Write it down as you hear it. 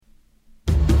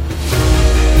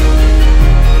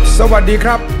สวัสดีค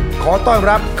รับขอต้อน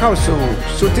รับเข้าสู่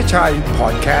สุทธิชัยพอ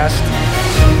ดแคสต์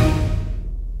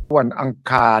วันอัง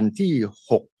คารที่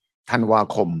6ธันวา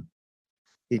คม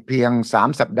อีกเพียง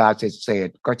3สัปดาห์เศษ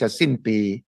ๆก็จะสิ้นปี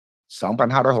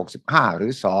2565หรื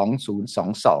อ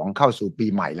2022เข้าสู่ปี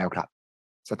ใหม่แล้วครับ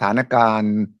สถานการ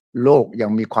ณ์โลกยั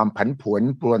งมีความผันผวน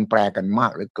ปรวนแปรกันมา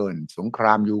กเหลือเกินสงคร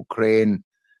ามยูเครน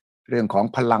เรื่องของ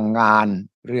พลังงาน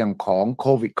เรื่องของโค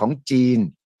วิดของจีน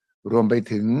รวมไป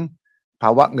ถึงภ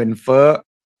าวะเงินเฟ้อ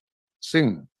ซึ่ง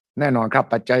แน่นอนครับ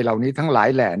ปัจจัยเหล่านี้ทั้งหลาย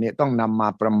แหล่เนี่ยต้องนำมา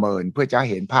ประเมินเพื่อจะ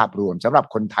เห็นภาพรวมสำหรับ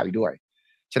คนไทยด้วย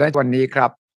ฉะนั้นวันนี้ครั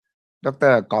บด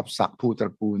ร.กอบศักดิ์ภูตร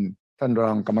ะกูลท่านร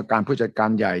องกรรมการผู้จัดกา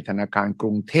รใหญ่ธนาคารก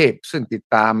รุงเทพซึ่งติด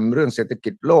ตามเรื่องเศรษฐกิ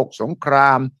จโลกสงคร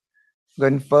ามเงิ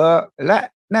นเฟ้อและ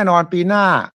แน่นอนปีหน้า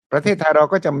ประเทศไทยเรา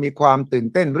ก็จะมีความตื่น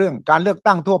เต้นเรื่องการเลือก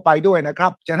ตั้งทั่วไปด้วยนะครั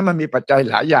บฉะนั้นมันมีปัจจัย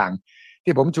หลายอย่าง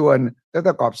ที่ผมชวนด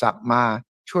ร.กอบศักดิ์มา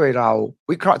ช่วยเรา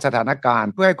วิเคราะห์สถานการ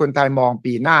ณ์เพื่อให้คนไทยมอง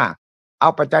ปีหน้าเอา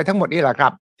ปัจจัยทั้งหมดนี้แหละครั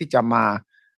บที่จะมา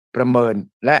ประเมิน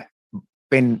และ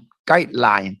เป็นไกด์ไล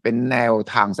น์เป็นแนว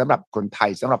ทางสำหรับคนไทย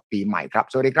สำหรับปีใหม่ครับ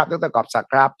สวัสดีครับดร.กอบศัก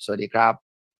ดิ์ครับสวัสดีครับ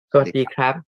สวัสดีครั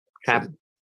บครับ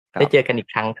ได้เจอกันอีก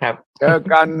ครั้งครับเจอ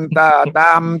กันต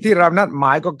ามที่เรานัดหม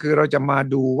ายก็คือเราจะมา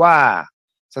ดูว่า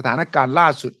สถานการณ์ล่า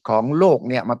สุดของโลก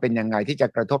เนี่ยมันเป็นยังไงที่จะ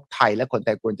กระทบไทยและคนไท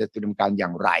ยควรจะเตรียมการอย่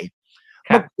างไร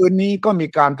เมื่อคืนนี้ก็มี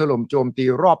การถล่มโจมตี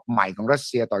รอบใหม่ของรัสเ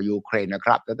ซียต่อยูเครนนะค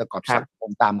รับแล้วแต่กอบศักดิ์ค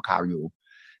งตามข่าวอยู่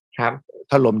ครับ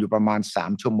ถล่มอยู่ประมาณ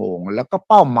3ชั่วโมงแล้วก็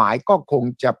เป้าหมายก็คง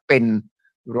จะเป็น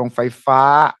โรงไฟฟ้า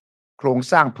โครง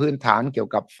สร้างพื้นฐานเกี่ยว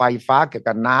กับไฟฟ้าเกี่ยว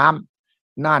กับน้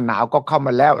ำหน้าหนาวก็เข้าม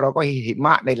าแล้วเราก็เห็นหิม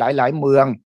ะในหลายๆเมือง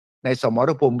ในสมร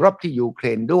ภูมิรบที่ยูเคร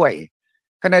นด้วย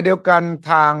ขณะเดียวกัน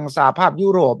ทางสหภาพยุ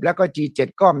โรปและก็ G7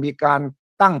 ก็มีการ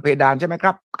ตั้งเพดานใช่ไหมค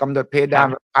รับกำหนดเพดาน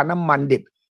ราคาน้ำมันดิบ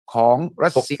ของรั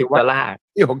สเซีย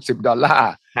ที่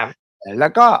$60ครับแล้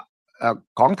วก็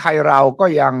ของไทยเราก็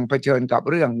ยังเผชิญกับ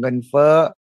เรื่องเงินเฟ้อ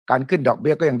การขึ้นดอกเ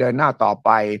บี้ยก็ยังเดินหน้าต่อไป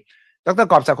ดร.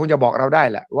กอบศักดิ์คงจะบอกเราได้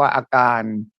แหละว่าอาการ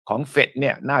ของเฟดเ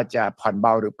นี่ยน่าจะผ่อนเบ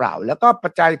าหรือเปล่าแล้วก็ปั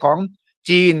จจัยของ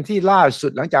จีนที่ล่าสุ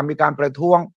ดหลังจากมีการประ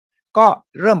ท้วงก็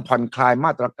เริ่มผ่อนคลายม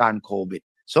าตรการโควิด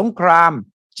สงคราม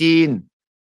จีน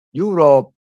ยุโรป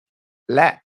และ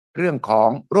เรื่องของ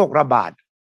โรคระบาด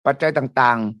ปัจจัยต่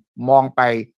างๆมองไป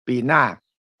ปีหน้า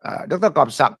ดร.กอบ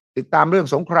ศักดิ์ติดตามเรื่อง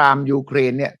สงครามยูเคร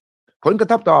นเนี่ยผลกระ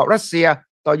ทบต่อรัสเซีย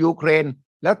ต่อยูเครน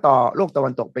และต่อโลกตะวั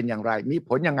นตกเป็นอย่างไรมีผ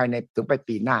ลยังไงในถึงไป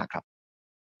ปีหน้าครับ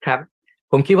ครับ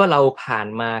ผมคิดว่าเราผ่าน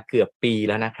มาเกือบปี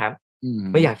แล้วนะครับ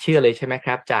ไม่อยากเชื่อเลยใช่ไหมค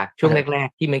รับจากช่วงแรก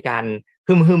ๆที่มีการ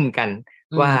ฮึ่มๆกัน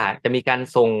ว่าจะมีการ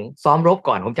ส่งซ้อมรบ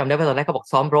ก่อนผมจำได้ว่าตอนแรกเขาบอก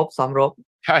ซ้อมรบ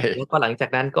ใช่แล้วก็หลังจาก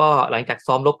นั้นก็หลังจาก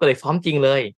ซ้อมรบก็เลยซ้อมจริงเล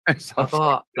ยแล้วก็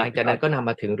หลังจากนั้นก็นำ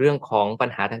มาถึงเรื่องของปัญ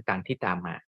หาต่างๆที่ตามม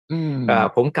า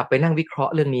ผมกลับไปนั่งวิเคราะ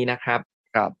ห์เรื่องนี้นะครับ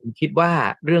ผมคิดว่า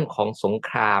เรื่องของสงค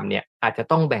รามเนี่ยอาจจะ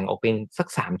ต้องแบ่งออกเป็นสัก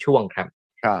3ช่วงครับ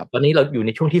ตอนนี้เราอยู่ใน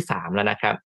ช่วงที่3แล้วนะค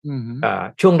รับ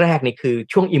ช่วงแรกนี่คือ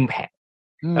ช่วง Impact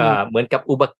เหมือนกับ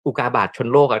อุกาบาตชน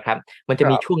โลกครับมันจะ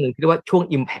มีช่วงหนึ่งที่เรียกว่าช่วง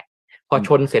Impact พอช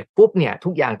นเสร็จปุ๊บเนี่ยทุ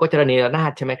กอย่างก็จะระเนระนา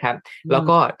ดใช่ไหมครับแล้ว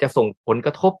ก็จะส่งผลก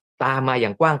ระทบตามมาอย่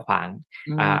างกว้างขวาง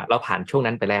เราผ่านช่วง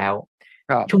นั้นไปแล้ว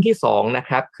ช่วงที่2นะค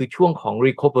รับคือช่วงของ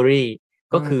Recovery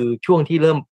ก็คือช่วงที่เ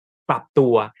ริ่มปรับตั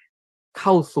วเข้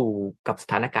าสู่กับส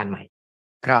ถานการณ์ใหม่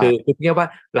คือเรียกว่า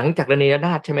หลังจากระเนระน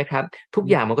าดใช่ไหมครับทุก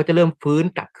อย่างมันก็จะเริ่มฟื้น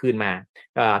กลับคืนมา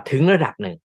ถึงระดับห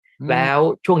นึ่งแล้ว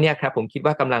ช่วงนี้ครับผมคิด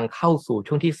ว่ากำลังเข้าสู่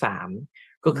ช่วงที่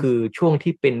3ก็คือช่วง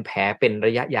ที่เป็นแผลเป็นร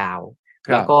ะยะยาว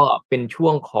แล้วก็เป็นช่ว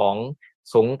งของ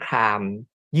สงคราม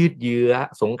ยืดเยื้อ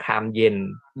สงครามเย็น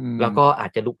แล้วก็อา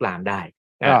จจะลุกลามได้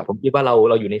ผมคิดว่าเร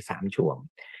าอยู่ใน3ช่วง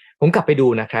ผมกลับไปดู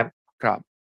นะครับ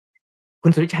คุ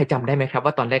ณสุริชัยจำได้ไหมครับ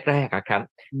ว่าตอนแรกๆครับ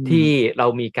ที่เรา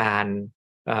มีการ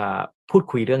พูด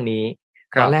คุยเรื่องนี้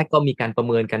ตอนแรกก็มีการประเ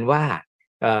มินกันว่า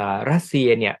รัสเซีย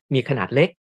เนี่ยมีขนาดเล็ก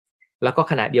แล้วก็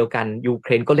ขณะเดียวกันยูเค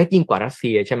รนก็เล็กยิ่งกว่ารัสเ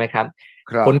ซียใช่ไหมครับ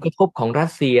ผลกระทบของรั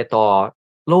สเซียต่อ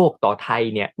โลกต่อไทย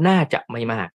เนี่ยน่าจะไม่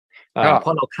มากเพรา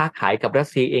ะเราค้าขายกับรัส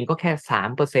เซียเองก็แค่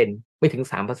 3% ไม่ถึง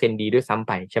 3% ดีด้วยซ้ำไ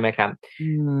ปใช่ไหมครับ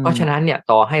เพราะฉะนั้นเนี่ย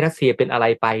ต่อให้รัสเซียเป็นอะไร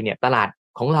ไปเนี่ยตลาด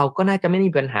ของเราก็น่าจะไม่มี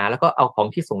ปัญหาแล้วก็เอาของ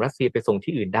ที่ส่งรัสเซียไปส่ง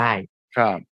ที่อื่นได้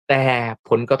แต่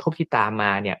ผลกระทบที่ตามม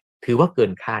าเนี่ยถือว่าเกิ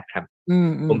นคาดครับ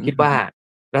ผมคิดว่า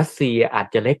รัสเซียอาจ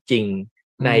จะเล็กจริง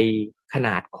ในขน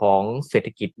าดของเศรษฐ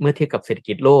กิจเมื่อเทียบกับเศรษฐ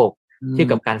กิจโลกเทียบ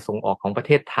กับการส่งออกของประเ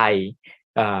ทศไทย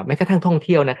แม้กระทั่งท่องเ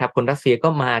ที่ยวนะครับคนรัสเซียก็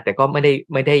มาแต่ก็ไม่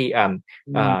ได้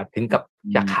ถึงกับ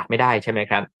จะขาดไม่ได้ใช่ไหม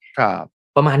ครับ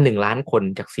ประมาณ1ล้านคน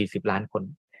จาก40ล้านคน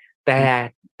แ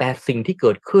ต่สิ่งที่เ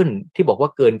กิดขึ้นที่บอกว่า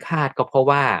เกินคาดก็เพราะ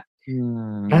ว่า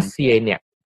รัสเซียเนี่ย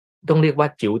ต้องเรียกว่า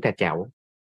จิ๋วแต่แจ๋ว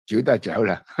จิ๋วแต่แจ๋วเ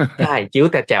หรอ ใช่จิ๋ว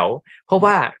แต่แจ๋วเพราะ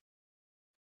ว่า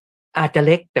อาจจะเ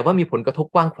ล็กแต่ว่ามีผลกระทบ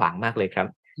กว้างขวางมากเลยครับ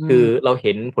คือเราเ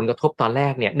ห็นผลกระทบตอนแร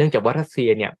กเนี่ยเนื่องจากว่ารัสเซีย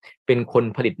เนี่ยเป็นคน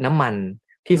ผลิตน้ำมัน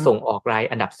ที่ส่งออกราย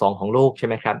อันดับ2ของโลกใช่ไ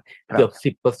หมครับเกือบ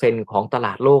 10% ของตล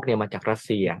าดโลกเนี่ยมาจากรัสเ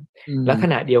ซียและข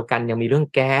ณะเดียวกันยังมีเรื่อง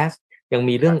แก๊สยัง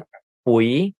มีเรื่องปุ๋ย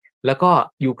แล้วก็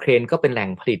ยูเครนก็เป็นแหล่ง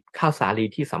ผลิตข้าวสาลี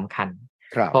ที่สำคัญ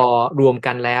พอรวม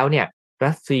กันแล้วเนี่ย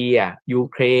รัสเซียยู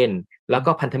เครนแล้ว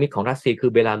ก็พันธมิตรของรัสเซียคื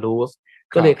อเบลารุส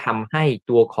ก็เลยทำให้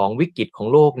ตัวของวิกฤตของ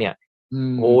โลกเนี่ย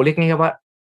โอ้เรียกง่ายๆว่า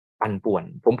ปั่นป่วน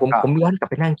ผมย้อนกลับ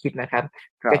ไปนั่งคิดนะครับ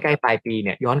ใกล้ๆปลายปีเ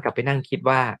นี่ยย้อนกลับไปนั่งคิด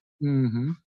ว่า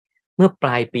เมื่อปล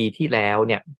ายปีที่แล้ว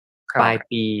เนี่ยปลาย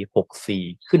ปี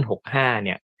64ขึ้น65เ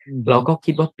นี่ยเราก็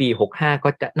คิดว่าปี65ก็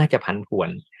จะน่าจะผันผวน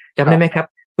จำได้ไหมครับ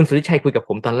คุณสุริชัยคุยกับผ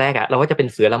มตอนแรกอะเราว่าจะเป็น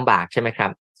เสือลำบากใช่ไหมครั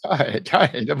บใช่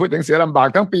จะพูดถึงเสือลำบาก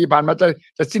ทั้งปีผ่านมา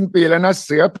จะสิ้นปีแล้วนะเ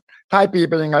สือท้ายปี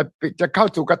เป็นยังไงจะเข้า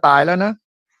สู่กระต่ายแล้วนะ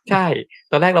ใช่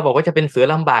ตอนแรกเราบอกว่าจะเป็นเสือ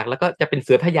ลำบากแล้วก็จะเป็นเ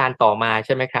สือทะยานต่อมาใ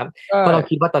ช่ไหมครับเพราะเรา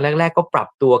คิดว่าตอนแรกๆก็ปรับ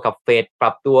ตัวกับเฟดป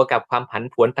รับตัวกับความผัน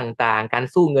ผวนต่างๆการ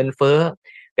สู้เงินเฟ้อ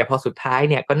แต่พอสุดท้าย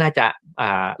เนี่ยก็น่าจะ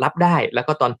รับได้แล้ว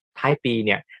ก็ตอนท้ายปีเ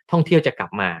นี่ยท่องเที่ยวจะกลั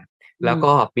บมาแล้ว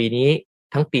ก็ปีนี้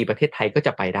ทั้งปีประเทศไทยก็จ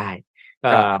ะไปได้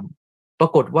ปรา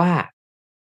กฏว่า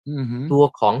ตัว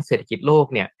ของเศรษฐกิจโลก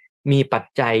เนี่ยมีปัจ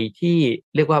จัยที่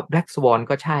เรียกว่า Black Swan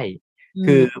ก็ใช่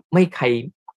คือไ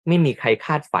ม่มีใครค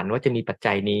าดฝันว่าจะมีปัจ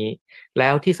จัยนี้แล้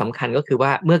วที่สำคัญก็คือว่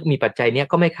าเมื่อมีปัจจัยนี้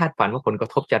ก็ไม่คาดฝันว่าผลกร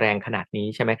ะทบจะแรงขนาดนี้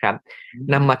ใช่ไหมครับ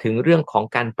นำมาถึงเรื่องของ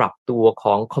การปรับตัวข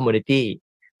องคอมมูนิตี้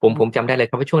ผมจำได้เลย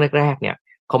ครับว่าช่วงแรกๆเนี่ย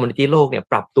คอมมูนิตี้โลกเนี่ย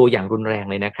ปรับตัวอย่างรุนแรง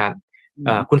เลยนะครับ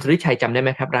คุณสุริชัยจำได้ไหม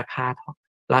ครับรา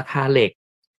คาเหล็ก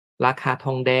ราคาท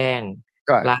องแดง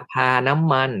ราคาน้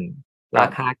ำมันรา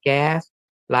คาแก๊ส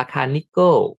ราคานิกเกิ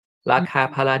ลราคา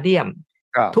พาลาเดียม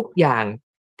ทุกอย่าง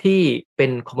ที่เป็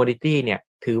นคอมมูนิตี้เนี่ย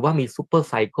ถือว่ามีซูเปอร์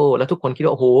ไซเคิลแล้วทุกคนคิด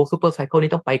ว่าโอ้โหซูเปอร์ไซเคิล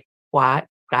นี้ต้องไปกว่า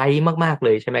ไกลมากๆเล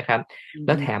ยใช่ไหมครับแ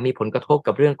ล้วแถมมีผลกระทบ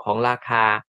กับเรื่องของราคา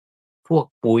พวก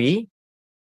ปุ๋ย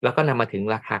แล้วก็นำมาถึง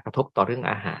ราคากระทบต่อเรื่อง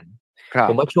อาหาร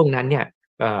ผมว่าช่วงนั้นเนี่ย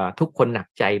ทุกคนหนัก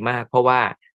ใจมากเพราะว่า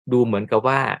ดูเหมือนกับ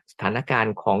ว่าสถานการ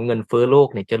ณ์ของเงินเฟ้อโลก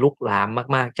เนี่ยจะลุกลาม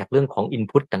มากๆจากเรื่องของอิน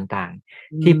พุตต่าง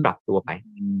ๆที่ปรับตัวไป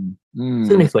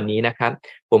ซึ่งในส่วนนี้นะครับ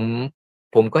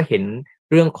ผมก็เห็น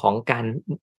เรื่องของการ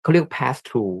เขาเรียก pass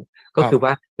through ก็คือว่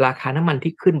าราคาน้ำมัน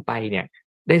ที่ขึ้นไปเนี่ย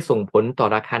ได้ส่งผลต่อ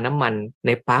ราคาน้ำมันใ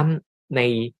นปั๊มใน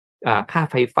ค่า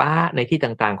ไฟฟ้าในที่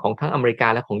ต่างๆของทั้งอเมริกา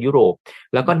และของยุโรป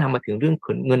แล้วก็นำมาถึงเรื่อง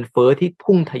เงินเฟ้อที่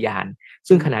พุ่งทะยาน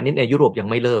ซึ่งขณะนี้ในยุโรปยัง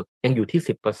ไม่เลิกยังอยู่ที่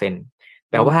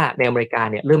 10% แต่ว่าในอเมริกา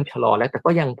เนี่ยเริ่มชะลอแล้วแต่ก็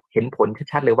ยังเห็นผล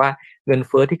ชัดๆเลยว่าเงินเ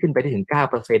ฟ้อที่ขึ้นไปได้ถึง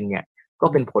 9% เนี่ยก็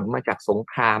เป็นผลมาจากสง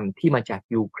ครามที่มาจาก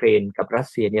ยูเครนกับรัส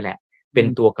เซียนี่แหละเป็น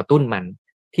ตัวกระตุ้นมัน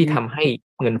ที่ทำให้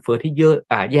เงินเฟ้อที่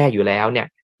แย่อยู่แล้วเนี่ย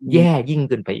แย่ยิ่ง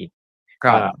ขึ้นไปอีก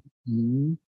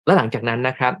แล้วหลังจากนั้นน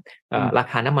ะครับรา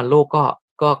คาน้ำมันโลก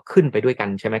ก็ขึ้นไปด้วยกัน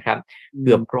ใช่ไหมครับเ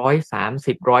กือบ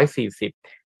130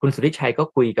 140คุณสุริชัยก็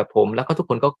คุยกับผมแล้วก็ทุก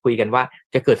คนก็คุยกันว่า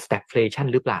จะเกิด stagflation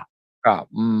หรือเปล่า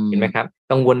เห็นไหมครับ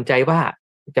กังวลใจว่า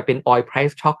จะเป็น oil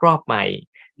price shock รอบใหม่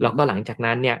แล้วก็หลังจาก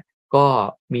นั้นเนี่ยก็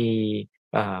มี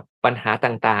ปัญหา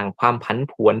ต่างๆความผัน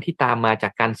ผวนที่ตามมาจา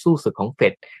กการสู้ศึกของเฟ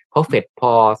ดเพราะเฟดพ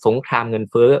อสงครามเงิน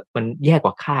เฟ้อมันแย่ก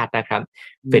ว่าคาดนะครับ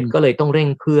เฟดก็เลยต้องเร่ง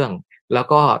เครื่องแล้ว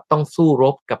ก็ต้องสู้ร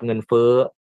บกับเงินเฟ้อ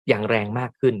อย่างแรงมา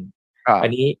กขึ้นอัน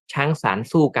นี้ช้างสาร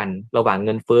สู้กันระหว่างเ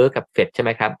งินเฟ้อกับเฟดใช่ไห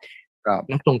มครับ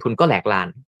นักลงทุนก็แหลกลาน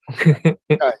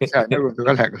ใช่นักลงทุน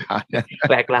ก็แหลกลาน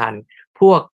แหลกลานพ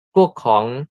วกของ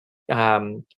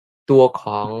ตัวข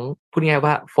องพูดง่าย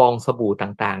ว่าฟองสบู่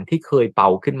ต่างๆที่เคยเป่า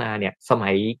ขึ้นมาเนี่ยสมั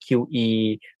ย QE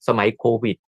สมัยโค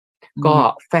วิดก็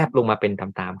แฟบลงมาเป็นต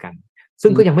ามๆกันซึ่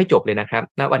งก็ยังไม่จบเลยนะครับ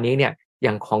ณวันนี้เนี่ยอ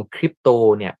ย่างของคริปโต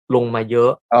เนี่ยลงมาเยอ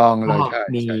ะก็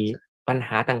มีปัญห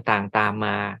าต่างๆตามม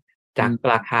าจาก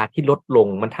ราคาที่ลดลง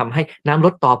มันทำให้น้ำล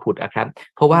ดตอผุดอะครับ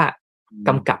เพราะว่าก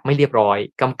ำกับไม่เรียบร้อย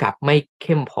กำกับไม่เ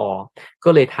ข้มพอก็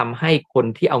เลยทำให้คน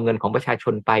ที่เอาเงินของประชาช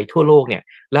นไปทั่วโลกเนี่ย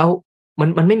แล้ว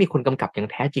มันไม่มีคนกำกับอย่าง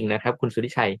แท้จริงนะครับคุณสุริ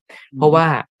ชัยเพราะว่า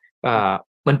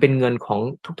มันเป็นเงินของ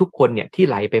ทุกๆคนเนี่ยที่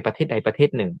ไหลไปประเทศใดประเทศ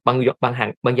หนึ่งบาง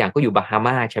อย่างก็อยู่บาฮาม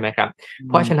าใช่ไหมครับ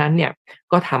เพราะฉะนั้นเนี่ย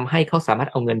ก็ทำให้เขาสามารถ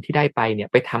เอาเงินที่ได้ไปเนี่ย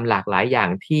ไปทำหลากหลายอย่าง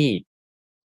ที่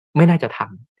ไม่น่าจะท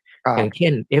ำอย่างเช่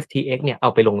น FTX เนี่ยเอา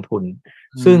ไปลงทุน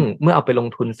ซึ่งเมื่อเอาไปลง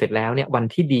ทุนเสร็จแล้วเนี่ยวัน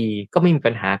ที่ดีก็ไม่มี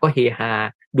ปัญหาก็เฮฮา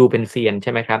ดูเป็นเซียนใ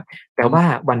ช่ไหมครับแต่ว่า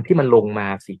วันที่มันลงมา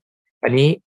สิอันนี้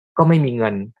ก็ไม่มีเงิ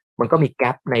นมันก็มีแก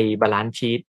ปในบาลานซ์ชี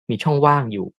ทมีช่องว่าง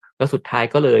อยู่แล้วสุดท้าย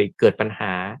ก็เลยเกิดปัญห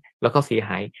าแล้วก็เสียห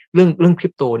ายเรื่องคริ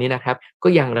ปโตนี้นะครับก็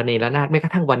ยังระเนระนาดแม้กร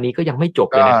ะทั่งวันนี้ก็ยังไม่จบ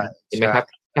เลยนะเห็นไหมครับ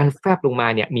การแฟบลงมา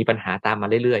เนี่ยมีปัญหาตามมา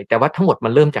เรื่อยๆแต่ว่าทั้งหมดมั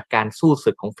นเริ่มจากการสู้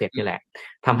ศึกของเฟดนี่แหละ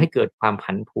ทำให้เกิดความ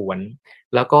ผันผวน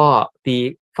แล้วก็ตี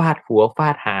ฟาดหัวฟา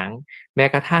ดหางแม้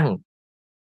กระทั่ง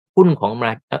หุ้นของ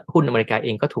หุ้นอเมริกาเอ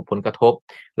งก็ถูกผลกระทบ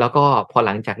แล้วก็พอห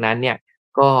ลังจากนั้นเนี่ย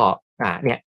ก็เ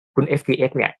นี่ยคุณ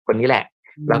FTX เนี่ยคนนี้แหละ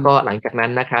แล้วก็หลังจากนั้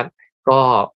นนะครับก็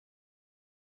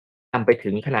นำไปถึ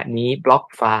งขณะนี้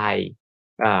BlockFi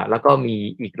แล้วก็มี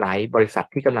อีกหลายบริษัท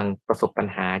ที่กำลังประสบปัญ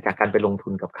หาจากการไปลงทุ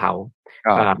นกับเขา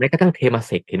แม้กระทั่ง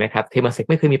Temasek เห็นไหมครับ Temasek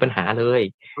ไม่เคยมีปัญหาเลย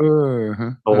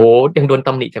โอ้โหยังโดนต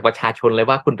ำหนิจากประชาชนเลย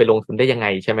ว่าคุณไปลงทุนได้ยังไง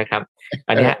ใช่ไหมครับ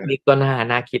อันนี้นี่ก็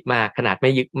น่าคิดมากขนาดไ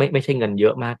ม่ใช่เงินเยอ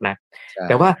ะมากนะแ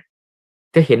ต่ว่า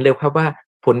จะเห็นเลยครับว่า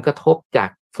ผลกระทบจาก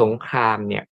สงคราม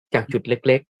เนี่ยจากจุดเ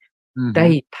ล็กๆได้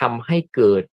ทำให้เ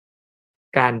กิด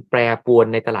การแปรปรวน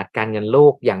ในตลาดการเงินโล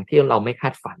กอย่างที่เราไม่คา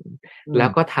ดฝันแล้ว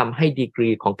ก็ทำให้ดีกรี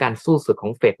ของการสู้ศึกขอ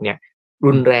งเฟดเนี่ย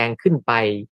รุนแรงขึ้นไป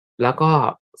แล้วก็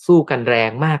สู้กันแร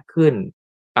งมากขึ้น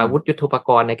อาวุธยุทโธปก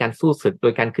รณ์ในการสู้ศึกโด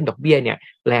ยการขึ้นดอกเบี้ยเนี่ย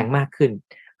แรงมากขึ้น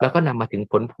แล้วก็นำมาถึง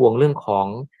ผลพวงเรื่องของ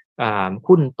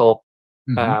หุ้นตก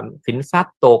สินทรัพ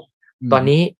ย์ตกตอน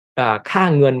นี้ค่า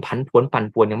เงินผันผวนปั่น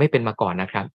ป่วนยังไม่เป็นมาก่อนนะ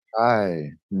ครับใช่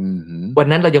วัน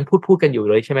นั้นเรายังพูดกันอยู่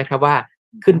เลยใช่ไหมครับว่า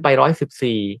ขึ้นไป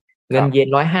114เงินเยน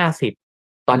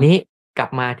150ตอนนี้กลับ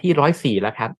มาที่104แ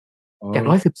ล้วครับจาก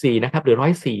114นะครับหรือ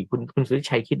104คุณสุทธิ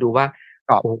ชัยคิดดูว่า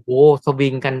โอ้โหสวิ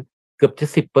งกันเกือบจะ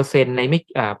 10% ใน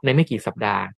ไม่กี่สัปด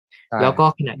าห์แล้วก็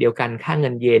ขณะเดียวกันค่าเงิ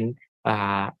นเยน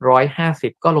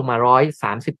150ก็ลงมา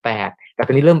138แต่ต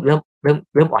อนนี้เริ่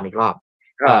มอ่อนอีกรอบ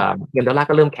เงินดอลลาร์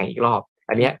ก็เริ่มแข็งอีกรอบ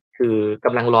อันนี้คือก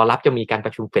ำลังรอรับจะมีการป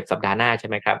ระชุมเฟดสัปดาห์หน้าใช่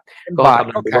ไหมครับก็กำ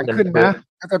ลังดูว่าเงินนะ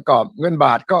ถ้าจะกรอบเงินบ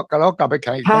าทก็แล้วกลับไปแ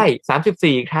ข็งอีกใช่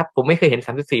34ครับผมไม่เคยเห็น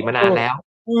34มานานแล้ว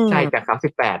ใช่จาก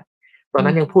38ตอน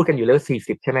นั้นยังพูดกันอยู่เลย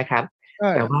40ใช่ไหมครับ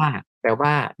แต่ว่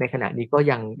าในขณะนี้ก็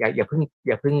ยังอย่าเพิ่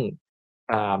ง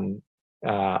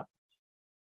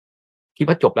คิด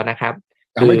ว่าจบแล้วนะครับ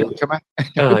คือใช่ไหม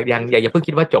ยังอย่าเพิ่ง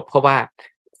คิดว่าจบเพราะว่า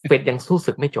เฟดยังสู้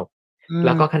ศึกไม่จบแ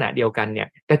ล้วก็ขณะเดียวกันเนี่ย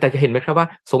แต่จะเห็นไหมครับว่า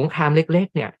สงครามเล็ก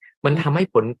ๆเนี่ยมันทำให้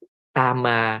ผลตามม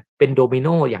าเป็นโดมิโน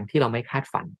อย่างที่เราไม่คาด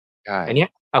ฝันอันนี้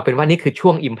เอาเป็นว่านี่คือช่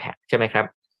วง impact ใช่ไหมครับ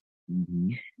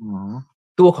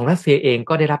ตัวของรัสเซียเอง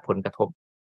ก็ได้รับผลกระทบ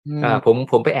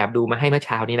ผมไปแอบดูมาให้เมื่อเ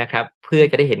ช้านี้นะครับเพื่อ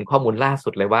จะได้เห็นข้อมูลล่าสุ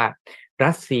ดเลยว่า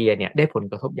รัสเซียเนี่ยได้ผล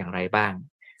กระทบอย่างไรบ้าง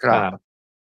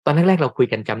ตอนแรกๆเราคุย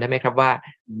กันจำได้ไหมครับว่า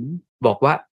บอก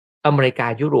ว่าอเมริกา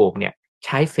ยุโรปเนี่ยใ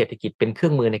ช้เศรษฐกิจเป็นเครื่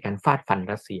องมือในการฟาดฟัน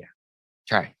รัสเซีย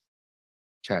ใ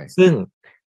ช่ซึ่ง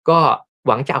ก็ห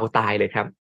วังจะเอาตายเลยครับ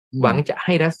หวังจะใ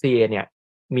ห้รัสเซียเนี่ย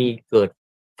มีเกิด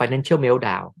financial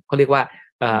meltdown เขาเรียกว่า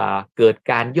เกิด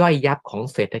การย่อยยับของ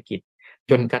เศรษฐกิจ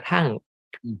จนกระทั่ง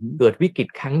เกิดวิกฤต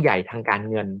ครั้งใหญ่ทางการ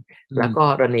เงินแล้วก็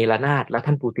ระเนระนาดแล้วท่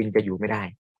านปูตินจะอยู่ไม่ได้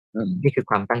นี่คือ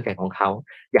ความตั้งใจของเขา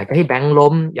อยากจะให้แบงก์ล้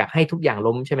มอยากให้ทุกอย่าง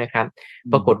ล้มใช่ไหมครับ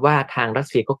ปรากฏว่าทางรัส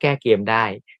เซียก็แก้เกมได้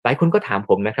หลายคนก็ถาม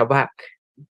ผมนะครับว่า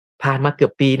ผ่านมาเกือ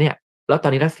บปีเนี่ยแล้วตอ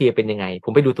นนี้รัสเซียเป็นยังไงผ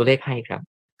มไปดูตัวเลขให้ครับ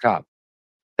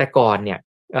แต่ก่อนเนี่ย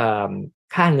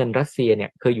ค่าเงินรัสเซียเนี่ย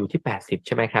เคยอยู่ที่80ใ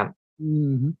ช่ไหมครับ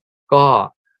ก็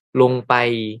ลงไป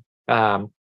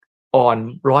อ่อน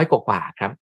100กว่าครั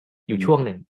บอยู่ช่วงห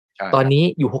นึ่งตอนนี้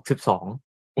อยู่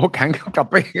62แข็งกลับ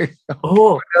ไป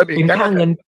เป็นค่าเ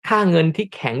งินที่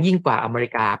แข็งยิ่งกว่าอเมริ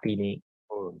กาปีนี้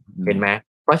เห็นไหม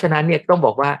เพราะฉะนั้นเนี่ยต้องบ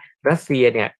อกว่ารัสเซีย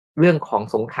เนี่ยเรื่องของ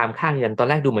สงครามค่าเงินตอน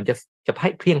แรกดูเหมือนจะ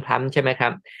เพลียงพล้ำใช่ไหมครั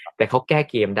บแต่เขาแก้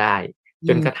เกมได้จ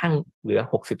นกระทั่งเหลือ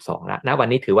62แล้วนะวัน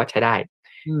นี้ถือว่าใช้ได้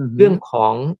เรื่องขอ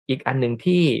งอีกอันหนึ่ง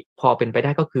ที่พอเป็นไปไ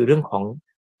ด้ก็คือเรื่องของ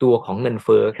ตัวของเงินเ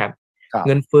ฟ้อครับเ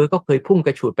งินเฟ้อก็เคยพุ่งก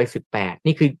ระฉูดไป18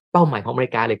นี่คือเป้าหมายของอเม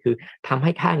ริกาเลยคือทำใ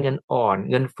ห้ค่าเงินอ่อน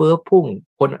เงินเฟ้อพุ่ง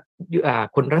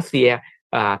คนรัสเซีย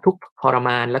ทุกทรม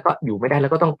านแล้วก็อยู่ไม่ได้แล้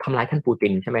วก็ต้องทำร้ายท่านปูติ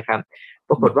นใช่ไหมครับ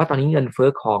ปรากฏว่าตอนนี้เงินเฟ้อ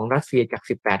ของรัสเซียจาก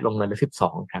18ลงมาเหลือ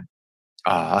12ครับ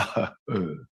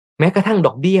แม้กระทั่งด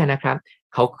อกเบี้ยนะครับ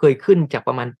เขาเคยขึ้นจากป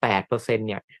ระมาณ 8% เ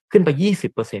นี่ยขึ้นไป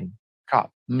 20%ครับ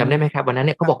จำได้ไหมครับวันนั้นเ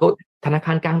นี่ยเขาบอกว่าธนาค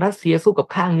ารกลางรัสเซียสู้กับ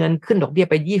ค่าเงินขึ้นดอกเบี้ย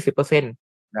ไป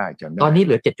 20% ได้จำได้ตอนนี้เห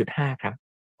ลือ 7.5 ครับ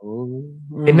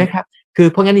เห็นไหมครับคือ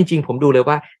เพราะงั้นจริงๆผมดูเลย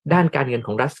ว่าด้านการเงินข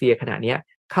องรัสเซียขณะนี้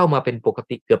เข้ามาเป็นปก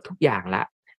ติเกือบทุกอย่าง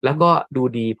แล้วก็ดู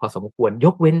ดีพอสมควรย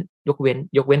กเ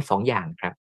ว้น2อย่างครั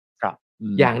บ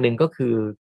อย่างหนึ่งก็คือ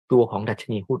ตัวของดัช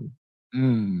นีหุ้น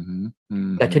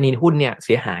ดัชนีหุ้นเนี่ยเ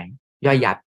สียหายย่อย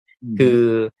ยับคือ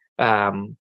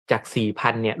จาก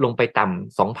 4,000 เนี่ยลงไปต่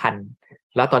ำ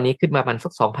 2,000 แล้วตอนนี้ขึ้นมาประมาณสั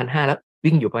ก 2,500 แล้ว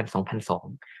วิ่งอยู่ประมาณ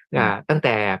 2,200 ตั้งแ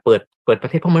ต่เปิดประ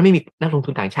เทศเพราะมันไม่มีนักลง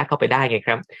ทุนต่างชาติเข้าไปได้ไงค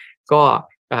รับก็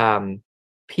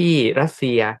ที่รัสเ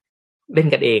ซียเล่น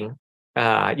กันเอง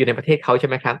อยู่ในประเทศเขาใช่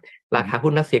ไหมครับราคา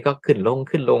หุ้นรัสเซียก็ขึ้นล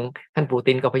งท่านปู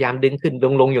ตินก็พยายามดึงขึ้น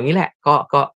ลงอย่างนี้แหละ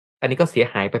ก็อันนี้ก็เสีย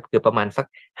หายไปเกือบประมาณสัก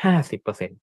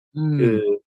 50% คือ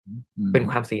เป็น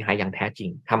ความเสียหายอย่างแท้จริง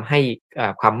ทำให้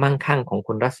ความมั่งคั่งของค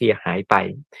นรัสเซียหายไป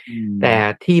แต่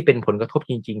ที่เป็นผลกระทบ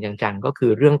จริงๆจังๆก็คื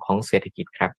อเรื่องของเศรษฐกิจ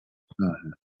ครับ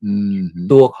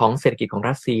ตัวของเศรษฐกิจของ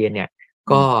รัสเซียเนี่ย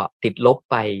ก็ติดลบ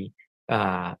ไป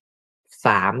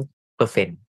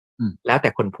3%แล้วแต่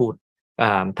คนพูด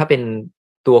ถ้าเป็น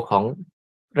ตัวของ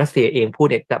รัสเซียเองพูด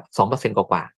เนี่ยจะ 2% ก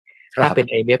ว่าถ้าเป็น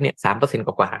IMF เนี่ย 3% ก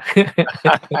ว่า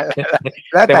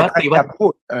แล้วแต่ใครพู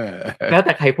ดแล้วแ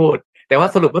ต่ใครพูดแต่ว่า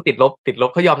สรุปก็ติดลบ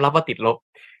เขายอมรับว่าติดลบ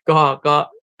ก็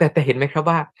แต่เห็นไหมครับ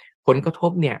ว่าผลกระท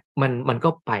บเนี่ยมันก็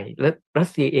ไปแล้วรัส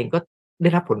เซียเองก็ได้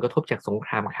รับผลกระทบจากสงค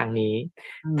รามครั้งนี้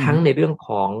ทั้งในเรื่องข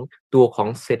องตัวของ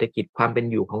เศรษฐกิจความเป็น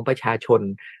อยู่ของประชาชน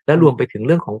และรวมไปถึงเ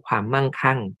รื่องของความมั่ง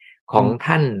คั่งของ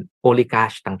ท่านโอลิการ์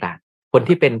ชต่างๆคน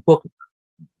ที่เป็นพวก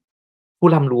ผู้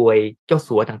ร่ำรวยเจ้า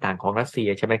สัวต่างๆของรัสเซีย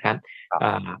ใช่ไหมครับ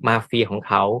มาเฟียของ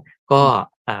เขาก็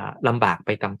ลำบากไป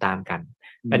ตามๆกัน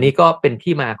อันนี้ก็เป็น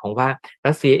ที่มาของว่า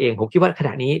รัสเซียเองผมคิดว่าขณ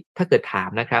ะนี้ถ้าเกิดถาม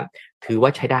นะครับถือว่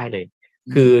าใช้ได้เลย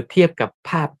คือเทียบกับ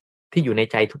ภาพที่อยู่ใน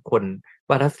ใจทุกคน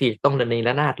ว่ารัสเซียต้องระเนร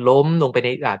ะนาดล้มลงไปใน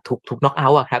ถูกน็อกเอา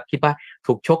ท์อะครับคิดว่า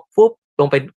ถูกชกฟุบลง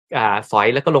ไปสอย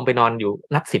แล้วก็ลงไปนอนอยู่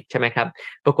นับ10ใช่ไหมครับ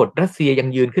ปรากฏรัสเซียยัง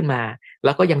ยืนขึ้นมาแ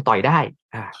ล้วก็ยังต่อยได้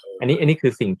อันนี้คื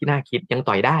อสิ่งที่น่าคิดยัง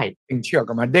ต่อยได้เด้งเชือก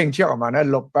ออกมานะ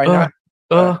หลบไปนะ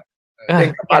เด้ง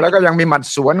ไปแล้วก็ยังมีหมัด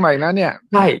สวนใหม่นะเนี่ย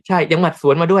ใช่ยังหมัดส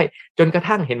วนมาด้วยจนกระ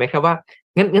ทั่งเห็นไหมครับว่า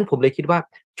งั้นผมเลยคิดว่า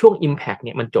ช่วง impact เ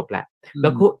นี่ยมันจบแล้วแล้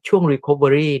วก็ช่วง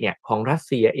recovery เนี่ยของรัสเ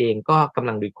ซียเองก็กำ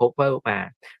ลัง recover มา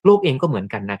โลกเองก็เหมือน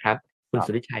กันนะครับคุณ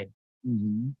สุริชัย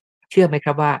เชื่อไหมค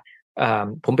รับว่า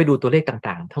ผมไปดูตัวเลข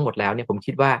ต่างๆทั้งหมดแล้วเนี่ยผม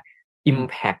คิดว่า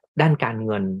impact ด้านการเ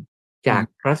งินจาก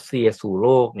รัสเซียสู่โล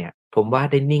กเนี่ยผมว่า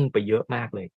ได้นิ่งไปเยอะมาก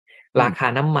เลยราคา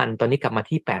น้ำมันตอนนี้กลับมา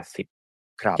ที่80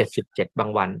 77บาง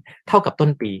วันเท่ากับต้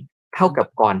นปีเท่ากับ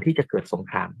ก่อนที่จะเกิดสง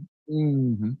คราม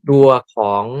ตัวข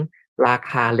องรา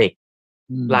คาเหล็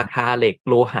ก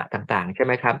โลหะต่างๆใช่ไห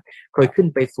มครับเคยขึ้น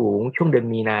ไปสูงช่วงเดือน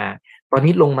มีนาตอน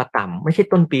นี้ลงมาต่ำไม่ใช่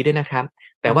ต้นปีด้วยนะครับ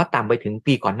แต่ว่าต่ำไปถึง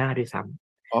ปีก่อนหน้าด้วยซ้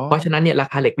ำเพราะฉะนั้นเนี่ยรา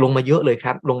คาเหล็กลงมาเยอะเลยค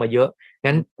รับลงมาเยอะ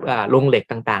งั้นโรงเหล็ก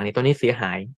ต่างๆเนี่ยตอนนี้เสียห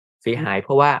ายเพ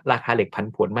ราะว่าราคาเหล็กผัน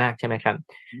ผวนมากใช่ไหมครับ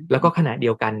แล้วก็ขณะเดี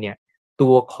ยวกันเนี่ยตั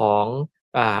วของ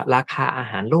ราคาอา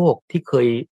หารโลกที่เคย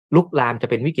ลุกลามจะ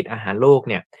เป็นวิกฤตอาหารโลก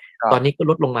เนี่ยตอนนี้ก็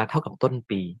ลดลงมาเท่ากับต้น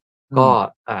ปีก็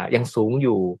ยังสูงอ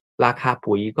ยู่ราคา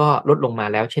ปุ๋ยก็ลดลงมา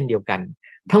แล้วเช่นเดียวกัน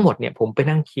ทั้งหมดเนี่ยผมไป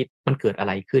นั่งคิดมันเกิดอะ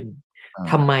ไรขึ้น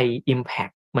ทำไม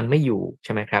impact มันไม่อยู่ใ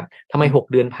ช่ไหมครับทำไม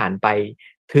6 เดือนผ่านไป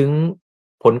ถึง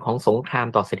ผลของสงคราม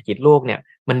ต่อเศรษฐกิจโลกเนี่ย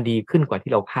มันดีขึ้นกว่า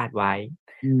ที่เราคาดไว้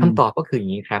คำตอบก็คืออย่า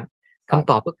งนี้ครับคำ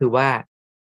ตอบก็คือว่า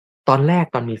ตอนแรก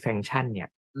ตอนมีแซงชั่นเนี่ย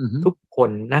ทุกคน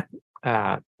นัก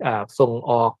ส่ง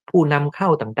ออกผู้นำเข้า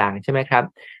ต่างๆใช่ไหมครับ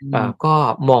ก็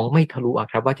มองไม่ทะลุ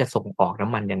ครับว่าจะส่งออกน้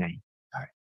ำมันยังไง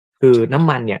คือน้ำ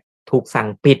มันเนี่ยถูกสั่ง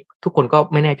ปิดทุกคนก็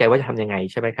ไม่แน่ใจว่าจะทำยังไง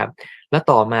ใช่ไหมครับแล้ว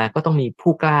ต่อมาก็ต้องมี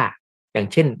ผู้กล้าอย่าง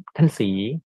เช่นท่านศรี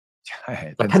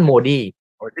กับท่านโมดี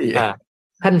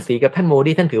ท่านศรีกับท่านโม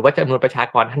ดีท่านถือว่าจำนวนประชา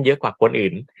กรท่านเยอะกว่าคนอื่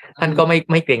นท่านก็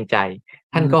ไม่เกรงใจ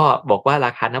ท่านก็บอกว่าร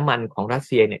าคาน้ำมันของรัสเ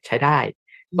ซียเนี่ยใช้ได้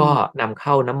ก็นำเ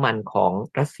ข้าน้ำมันของ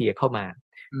รัสเซียเข้ามา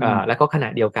แล้วก็ขณะ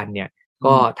เดียวกันเนี่ย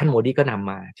ก็ท่านโมดีก็นำ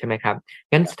มาใช่ไหมครับ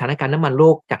งั้นสถานการณ์น้ำมันโล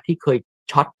กจากที่เคย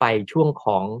ช็อตไปช่วงข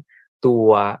องตั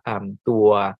ว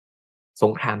ส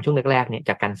งครามช่วงแรกๆเนี่ยจ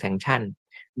ากการแซงชั่น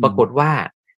ปรากฏว่า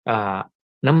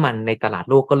น้ำมันในตลาด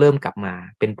โลกก็เริ่มกลับมา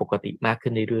เป็นปกติมากขึ้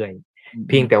นเรื่อยๆเ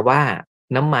พียงแต่ว่า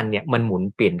น้ำมันเนี่ยมันหมุน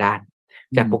เปลี่ยนด้าน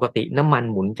จากปกติน้ำมัน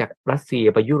หมุนจากรัสเซีย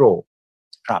ไปยุโรป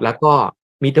แล้วก็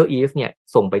Middle East เนี่ย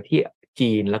ส่งไปที่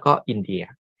จีนแล้วก็อินเดีย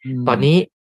ตอนนี้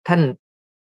ท่าน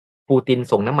ปูติน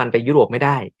ส่งน้ำมันไปยุโรปไม่ไ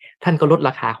ด้ท่านก็ลดร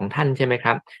าคาของท่านใช่ไหมค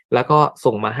รับแล้วก็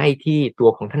ส่งมาให้ที่ตัว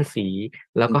ของท่านศรี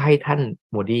แล้วก็ให้ท่าน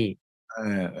โมดี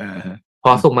พ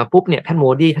อส่งมาปุ๊บเนี่ยท่านโม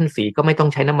ดีท่านศรีก็ไม่ต้อง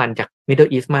ใช้น้ำมันจาก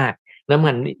Middle East มากน้ำมั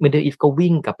น Middle East ก็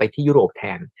วิ่งกลับไปที่ยุโรปแท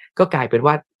นก็กลายเป็น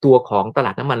ว่าตัวของตล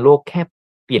าดน้ำมันโลกแค่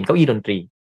เปลี่ยนเก้าอี้ดนตรี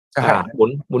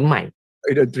หมุนใหม่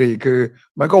ดนตรีคือ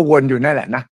มันก็วนอยู่นั่นแหละ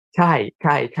นะใช่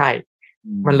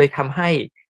มันเลยทำให้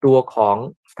ตัวของ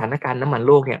สถานการณ์น้ำมัน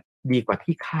โลกเนี่ยดีกว่า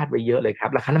ที่คาดไว้เยอะเลยครับ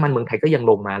ราคาน้ำมันเมืองไทยก็ยัง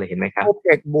ลงมาเลยเห็นไหมครับ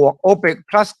OPEC บวก OPEC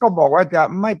Plus ก็บอกว่าจะ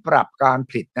ไม่ปรับการ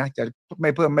ผลิตนะจะไม่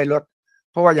เพิ่มไม่ลด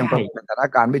เพราะว่ายังประเมินสถาน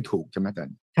การณ์ไม่ถูกใช่ไหมท่าน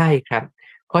ใช่ครับ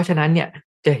เพราะฉะนั้นเนี่ย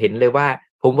จะเห็นเลยว่า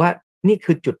ผมว่านี่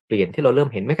คือจุดเปลี่ยนที่เราเริ่ม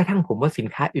เห็นแม้กระทั่งผมว่าสิน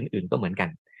ค้าอื่นๆก็เหมือนกัน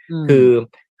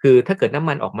คือถ้าเกิดน้ำ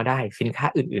มันออกมาได้สินค้า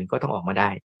อื่นๆก็ต้องออกมาได้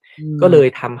ก็เลย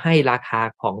ทำให้ราคา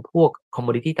ของพวกคอมโม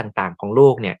ดิตี้ต่างๆของโล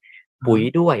กเนี่ยปุ๋ย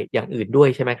ด้วยอย่างอื่นด้วย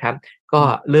ใช่ไหมครับก็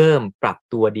เริ่มปรับ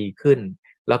ตัวดีขึ้น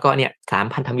แล้วก็เนี่ย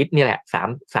3 พันธมิตรนี่แหละ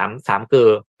3เกอ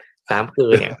ร์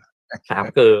เนี่ย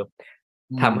3เกอร์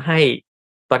ทำให้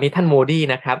ตอนนี้ท่านโมดี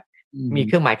นะครับมีเ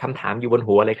ครื่องหมายคำถามอยู่บน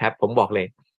หัวเลยครับผมบอกเลย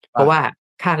เพราะว่า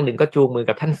ข้างหนึ่งก็จูงมือ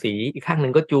กับท่านศรีอีกข้างหนึ่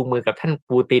งก็จูงมือกับท่าน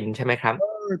ปูตินใช่ไหมครับ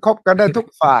คบกันได้ทุก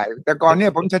ฝ่าย แต่ก่อนเนี่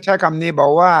ยผมจะใช้คำนี้บอ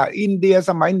กว่าอินเดีย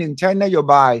สมัยหนึ่งใช้นโย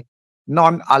บาย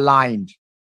non aligned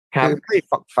คือไม่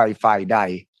ฝักใฝ่ฝ่ายใด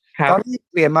ตอนนี้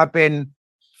เปลี่ยนมาเป็น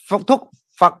ทุก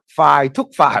ฝักฝ่ายทุก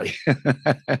ฝ่าย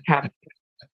ครับ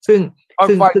ซึ่ง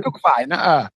ฝ่ายทุกฝ่ายนะ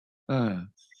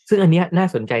ซึ่งอันเนี้ยน่า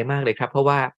สนใจมากเลยครับเพราะ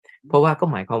ว่าก็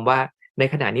หมายความว่าใน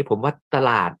ขณะนี้ผมว่าต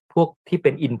ลาดพวกที่เป็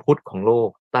นอินพุตของโลก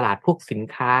ตลาดพวกสิน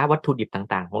ค้าวัตถุดิบ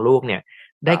ต่างๆของโลกเนี่ย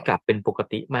ได้กลับเป็นปก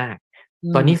ติมาก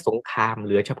ตอนนี้สงครามเห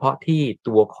ลือเฉพาะที่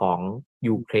ตัวของ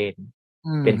ยูเครน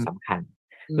เป็นสำคัญ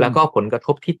แล้วก็ผลกระท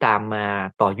บที่ตามมา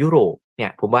ต่อยุโรปเนี่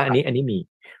ยผมว่าอันนี้มี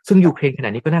ซึ่งยูเครนขณะ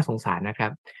นี้ก็น่าสงสารนะครั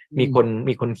บ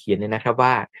มีคนเขียนเลยนะครับว่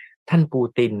าท่านปู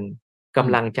ตินก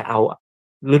ำลังจะเอา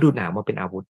ฤดูหนาวมาเป็นอา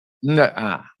วุธ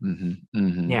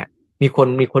เนี่ยมี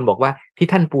คนบอกว่าที่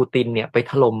ท่านปูตินเนี่ยไป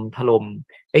ถล่ม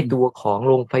ไอ้ตัวของ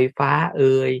โรงไฟฟ้า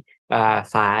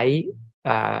สาย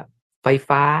ไฟ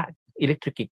ฟ้าอิเล็กท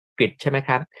ริกกริดใช่ไหมค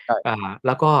รับแ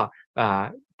ล้วก็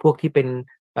พวกที่เป็น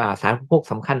สารพวก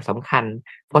สำคัญ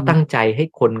เพราะตั้งใจให้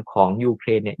คนของยูเคร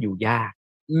นเนี่ยอยู่ยาก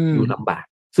อยู่ลำบาก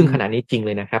ซึ่งขณะนี้จริงเ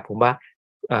ลยนะครับผมว่า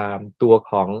ตัว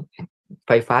ของไ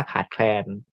ฟฟ้าขาดแคลน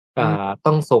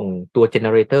ต้องส่งตัวเจเน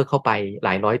เรเตอร์เข้าไปหล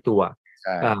ายร้อยตัว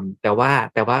แต่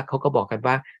ว่าเขาก็บอกกัน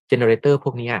ว่าเจเนเรเตอร์พ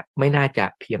วกนี้ไม่น่าจะ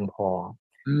เพียงพอ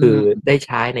คือได้ใ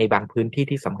ช้ในบางพื้นที่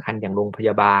ที่สำคัญอย่างโรงพย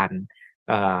าบาล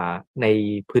ใน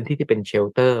พื้นที่ที่เป็นเชล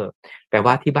เตอร์แต่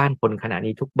ว่าที่บ้านคนขณะ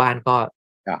นี้ทุกบ้านก็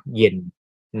เย็น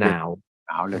หนาว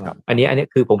เลยครับอันนี้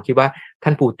คือผมคิดว่าท่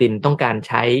านปูตินต้องการ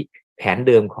ใช้แผนเ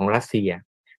ดิมของรัสเซีย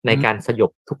ในการสย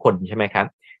บทุกคนใช่ไหมครับ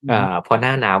พอหน้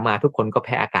าหนาวมาทุกคนก็แ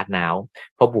พ้อากาศหนาว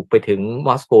พอบุกไปถึงม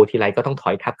อสโกทีไรก็ต้องถ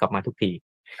อยทัพกลับมาทุกที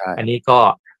อันนี้ก็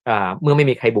เมื่อไม่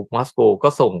มีใครบุกมอสโกก็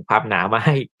ส่งความหนาวมาใ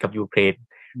ห้กับยูเครน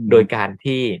โดยการ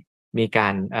ที่มีกา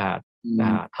ร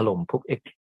ถล่มพ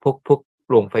วก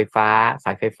โรงไฟฟ้าส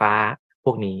ายไฟฟ้าพ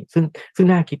วกนี้ซึ่ง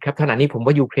น่าคิดครับขณะนี้ผม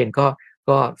ว่ายูเครน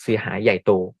ก็เสียหายใหญ่โ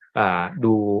ต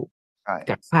ดู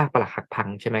จากซากปรักหักพัง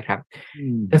ใช่ไหมครับ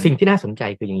แต่สิ่งที่น่าสนใจ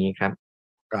คืออย่างนี้ครับ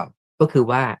ก็คือ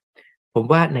ว่าผม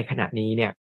ว่าในขณะนี้เนี่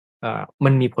ยมั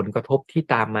นมีผลกระทบที่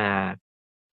ตามมา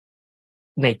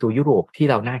ในตัวยุโรปที่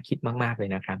เราน่าคิดมากๆเลย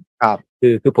นะครับ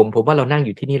คือผมว่าเรานั่งอ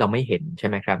ยู่ที่นี่เราไม่เห็นใช่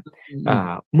ไหมครับ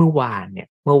เมื่อว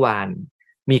าน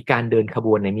มีการเดินขบ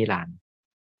วนในมิลาน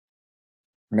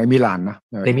นะ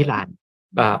ในมิลาน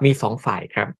มีสองฝ่าย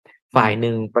ครับฝ่ายห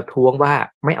นึ่งประท้วงว่า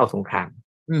ไม่เอาสงคราม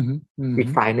อีก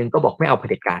ฝ่ายหนึ่งก็บอกไม่เอาเผ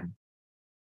ด็จการ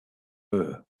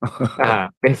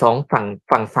เป็นสอง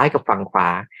ฝั่งซ้ายกับฝั่งขวา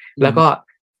แล้วก็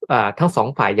ทั้งสอง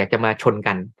ฝ่ายอยากจะมาชน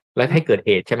กันแล้วให้เกิดเห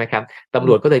ตุใช่ไหมครับตำร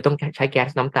วจก็เลยต้องใช้แก๊ส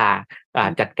น้ำตา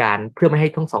จัดการเพื่อไม่ให้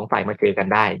ทั้งสองฝ่ายมาเจอกัน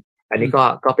ได้อันนี้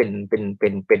ก็เ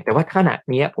ป็นแต่ว่าขณะ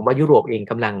นี้ผมว่ายุโรปเอง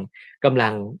กำลั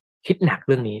งคิดหนักเ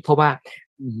รื่องนี้เพราะว่า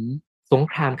สง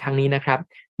ครามครั้งนี้นะครับ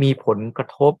มีผลกระ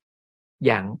ทบอ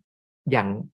ย่าง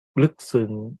ลึกซึ้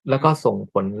งแล้วก็ส่ง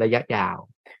ผลระยะยาว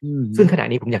ซึ่งขณะ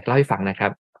นี้ผมอยากเล่าให้ฟังนะครั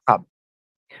บ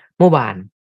เมื่อวาน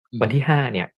วันที่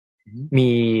5เนี่ยมี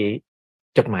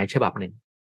จดหมายฉบับหนึ่ง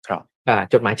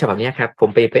จดหมายฉบับนี้ครับผม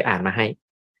ไปอ่านมาให้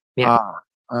เนี่ย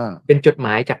เป็นจดหม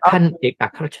ายจากท่านเอกอั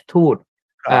ครราชทูต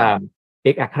เอ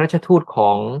กอัครราชทูตขอ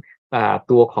ง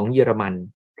ตัวของเยอรมัน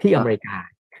ที่อเมริกา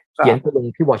เขียนไปลง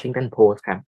ที่ Washington Post ค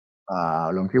รับ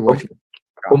ลงที่ Washington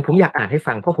ผมอยากอ่านให้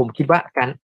ฟังเพราะผมคิดว่าการ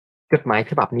จดหมาย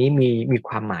ฉบับนี้มีค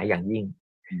วามหมายอย่างยิ่ง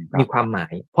มีความหมา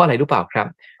ยเพราะอะไรรู้เปล่าครับ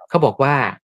เขาบอกว่า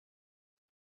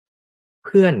เ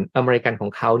พื่อนอเมริกันขอ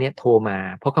งเขาเนี่ยโทรมา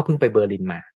เพราะเขาเพิ่งไปเบอร์ลิน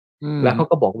มาแล้วเขา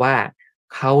ก็บอกว่า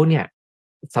เขาเนี่ย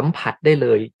สัมผัสได้เล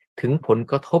ยถึงผล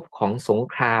กระทบของสง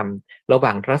ครามระหว่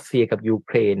างรัสเซียกับยูเค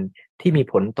รนที่มี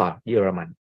ผลต่อเยอรมัน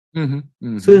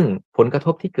ซึ่งผลกระท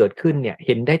บที่เกิดขึ้นเนี่ยเ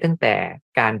ห็นได้ตั้งแต่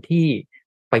การที่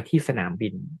ไปที่สนามบิ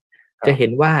นจะเห็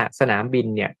นว่าสนามบิน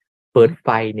เนี่ยเปิดไฟ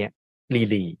เนี่ย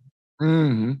รี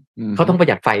เขาต้องประ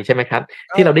หยัดไฟใช่ไหมครับ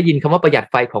ที่เราได้ยินคำว่าประหยัด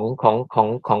ไฟข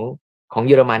อง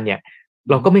เยอรมันเนี่ย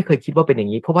เราก็ไม่เคยคิดว่าเป็นอย่า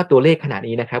งนี้เพราะว่าตัวเลขขนาด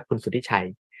นี้นะครับคุณสุทธิชัย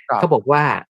เขาบอกว่า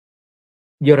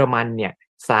เยอรมันเนี่ย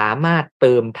สามารถเ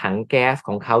ติมถังแก๊สข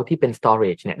องเขาที่เป็น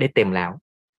storage เนี่ยได้เต็มแล้ว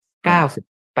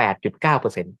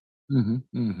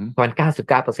 98.9% ประมาณ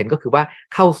 99% ก็คือว่า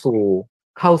เข้า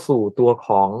สู่ตัวข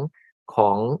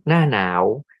องหน้าหนาว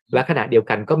และขณะเดียว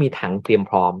กันก็มีถังเตรียม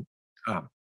พร้อม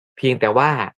เพียงแต่ว่า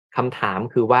คำถาม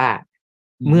คือว่า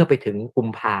เมื่อไปถึงกุม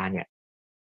ภาเนี่ย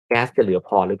แก๊สจะเหลือพ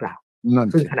อหรือเปล่า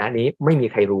ซึ่งขณะนี้ไม่มี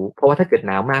ใครรู้เพราะว่าถ้าเกิดห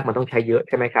นาวมากมันต้องใช้เยอะใ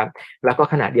ช่ไหมครับแล้วก็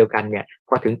ขณะเดียวกันเนี่ยพ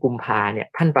อถึงกุมภาเนี่ย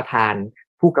ท่านประธาน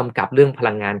ผู้กำกับเรื่องพ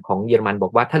ลังงานของเยอรมันบอ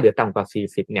กว่าถ้าเหลือต่ำกว่า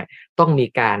40เนี่ยต้องมี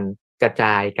การกระจ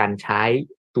ายการใช้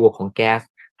ตัวของแก๊ส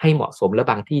ให้เหมาะสมและ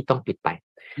บางที่ต้องปิดไป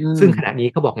ซึ่งขณะนี้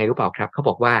เขาบอกไงรู้เปล่าครับเขา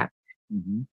บอกว่า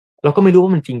เราก็ไม่รู้ว่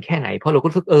ามันจริงแค่ไหนเพราะเราก็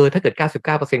รู้สึกถ้าเกิด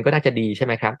 99% ก็น่าจะดีใช่ไ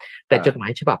หมครับแต่จดหมา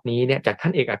ยฉบับนี้เนี่ยจากท่า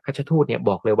นเอกอัครราชทูตเนี่ยบ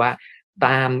อกเลยว่าต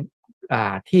าม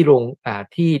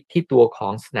ที่ตัวขอ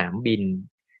งสนามบิน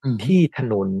ที่ถ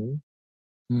นน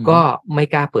ก็ไม่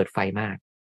กล้าเปิดไฟมาก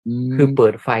คือเปิ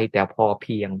ดไฟแต่พอเ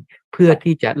พียงเพื่อ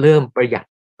ที่จะเริ่มประหยัด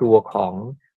ตัวข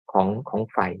อง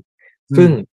ไฟซึ่ง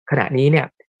ขณะนี้เนี่ย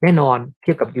แน่นอนเที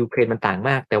ยบกับยูเครนมันต่างม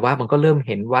ากแต่ว่ามันก็เริ่มเ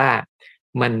ห็นว่า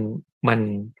มัน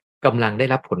กำลังได้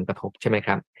รับผลกระทบใช่ไหมค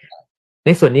รับใน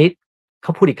ส่วนนี้เข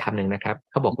าพูดอีกคำหนึ่งนะครับ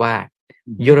เขาบอกว่า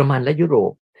เยอรมันและยุโร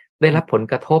ปได้รับผล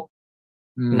กระทบ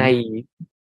ใน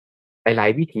หลาย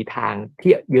ๆวิถีทาง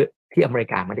ที่เยอะที่อเมริ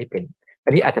กาไม่ได้เป็นอั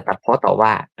นนี้อาจจะตัดพ้อต่อว่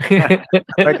า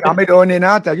อเมริกาไม่โดนนี่น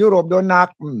ะแต่ยุโรปโดนหนัก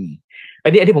อั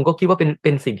นนี้ผมก็คิดว่าเ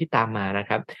ป็นสิ่งที่ตามมานะ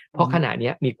ครับเพราะขณะ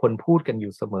นี้มีคนพูดกันอ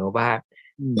ยู่เสมอว่า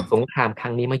สงครามครั้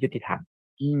งนี้ไม่ยุติธรรม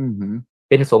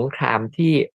เป็นสงคราม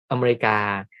ที่อเมริกา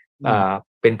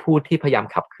เป็นผู้ที่พยายาม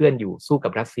ขับเคลื่อนอยู่สู้กั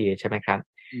บรัสเซียใช่ไหมครับ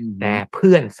แต่เ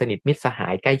พื่อนสนิทมิตรสหา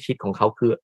ยใกล้ชิดของเขาคื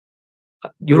อ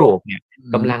ยุโรปเนี่ย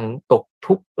กำลังตก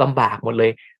ทุกข์ลำบากหมดเล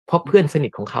ยเพราะเพื่อนสนิ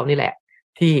ทของเขานี่แหละ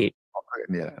ที่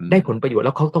ได้ผลประโยชน์แ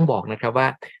ล้วเขาต้องบอกนะครับว่า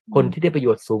คนที่ได้ประโย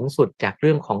ชน์สูงสุดจากเ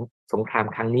รื่องของสงคราม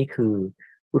ครั้งนี้คือ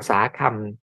อุตสาหกรรม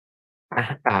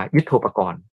ยุทโธปก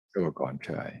รณ์ใ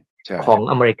ช่ของ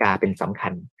อเมริกาเป็นสำคั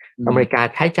ญอเมริกา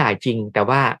ใช้จ่ายจริงแต่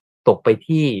ว่าตกไป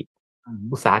ที่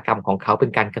อุตสาหกรรมของเขาเป็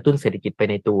นการกระตุ้นเศรษฐกิจไป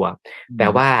ในตัวแต่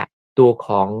ว่าตัวข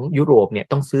องยุโรปเนี่ย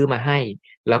ต้องซื้อมาให้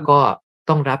แล้วก็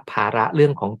ต้องรับภาระเรื่อ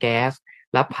งของแก๊ส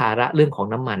รับภาระเรื่องของ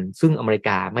น้ำมันซึ่งอเมริก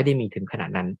าไม่ได้มีถึงขนาด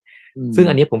นั้นซึ่ง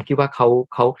อันนี้ผมคิดว่าเขา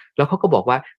แล้วเขาก็บอก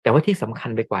ว่าแต่ว่าที่สำคัญ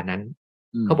ไปกว่านั้น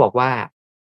เขาบอกว่า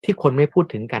ที่คนไม่พูด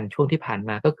ถึงกันช่วงที่ผ่าน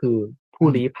มาก็คือผู้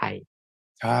ลี้ภัย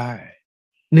ใช่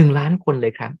1 ล้านคนเล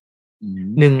ยครับ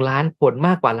1 ล้านคนม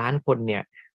ากกว่าล้านคนเนี่ย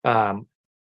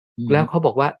แล้วเขาบ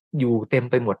อกว่าอยู่เต็ม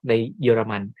ไปหมดในเยอร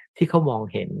มันที่เขามอง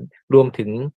เห็นรวมถึง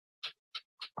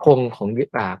ธงข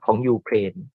องยูเคร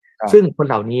นซึ่งคน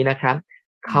เหล่านี้นะครับ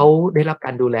เขาได้รับก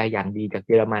ารดูแลอย่างดีจากเ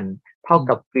ยอรมันเท่า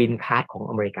กับกรีนการ์ดของ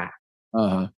อเมริกา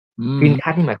กรีนกา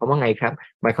ร์ดนี่หมายความว่าไงครับ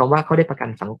หมายความว่าเขาได้ประกัน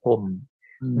สังคม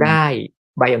ได้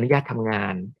ใบอนุญาตทำงา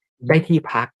นได้ที่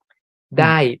พักไ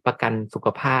ด้ประกันสุข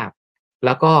ภาพแ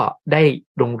ล้วก็ได้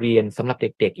โรงเรียนสำหรับเ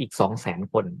ด็กๆอีก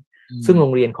 200,000 คนซึ่งโร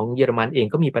งเรียนของเยอรมันเอง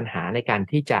ก็มีปัญหาในการ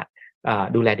ที่จะ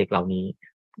ดูแลเด็กเหล่านี้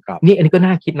นี่อันนี้ก็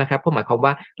น่าคิดนะครับเพราะหมายความว่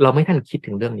าเราไม่ทันคิด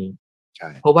ถึงเรื่องนี้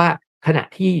เพราะว่าขณะ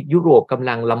ที่ยุโรปกำ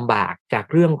ลังลำบากจาก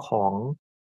เรื่องของ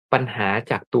ปัญหา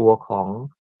จากตัวของ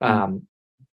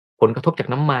ผลกระทบจาก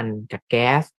น้ำมันจากแ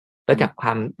ก๊สและจากคว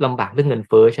ามลำบากเรื่องเงินเ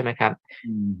ฟ้อใช่ไหมครับ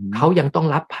เขายังต้อง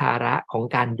รับภาระของ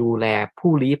การดูแล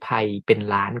ผู้ลี้ภัยเป็น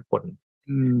ล้านคน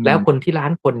แล้วคนที่ล้า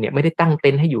นคนเนี่ยไม่ได้ตั้งเต็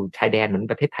นท์ให้อยู่ชายแดนเหมือน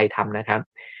ประเทศไทยทำนะครับ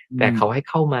แต่เขาให้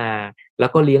เข้ามาแล้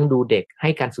วก็เลี้ยงดูเด็กให้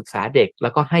การศึกษาเด็กแล้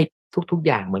วก็ให้ทุกๆอ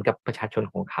ย่างเหมือนกับประชาชน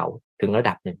ของเขาถึงระ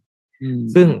ดับหนึ่ง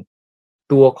ซึ่ง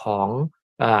ตัวของ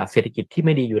เศรษฐกิจที่ไ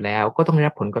ม่ดีอยู่แล้วก็ต้องได้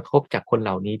รับผลกระทบจากคนเห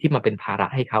ล่านี้ที่มาเป็นภาระ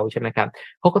ให้เขาใช่ไหมครับ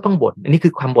เขาก็ต้องบ่นอันนี้คื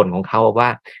อความบ่นของเขา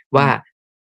ว่า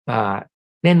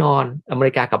แน่นอนอเม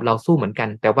ริกากับเราสู้เหมือนกัน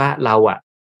แต่ว่าเรา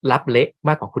รับเละม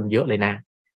ากกว่าคุณเยอะเลยนะ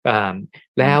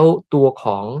แล้วตัวข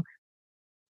อง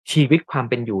ชีวิตความ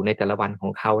เป็นอยู่ในแต่ละวันขอ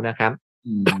งเขานะครับ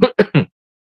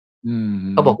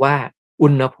เขาบอกว่าอุ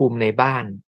ณหภูมิในบ้าน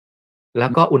แล้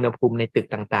วก็อุณหภูมิในตึก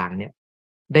ต่างๆเนี่ย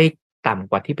ได้ต่ำ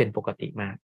กว่าที่เป็นปกติมา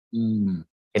ก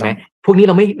เห็นไหมพวกนี้เ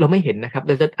ราไม่เห็นนะครับเ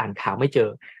ราจะอ่านข่าวไม่เจอ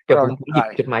แต่ผมหยิบ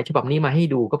จดหมายฉบับนี้มาให้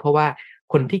ดูก็เพราะว่า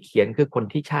คนที่เขียนคือคน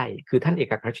ที่ใช่คือท่านเอก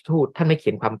อัครราชทูตท่านไม่เขี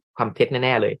ยนความเท็จแ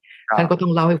น่ๆเลยท่านก็ต้อ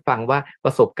งเล่าให้ฟังว่าป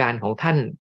ระสบการณ์ของท่าน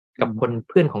กับคนเ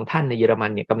พื่อนของท่านในเยอรมั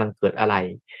นเนี่ยกำลังเกิดอะไร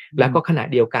แล้วก็ขณะ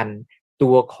เดียวกันตั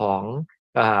วของ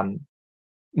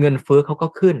เงินเฟ้อเขาก็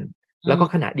ขึ้นแล้วก็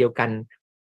ขณะเดียวกัน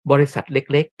บริษัทเ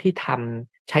ล็กๆที่ท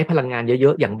ำใช้พลังงานเย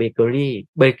อะๆอย่างเบเกอ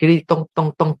รี่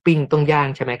ต้องปิ้งต้องย่าง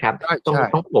ใช่ไหมครับ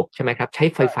ต้องอบใช่ไหมครับใช้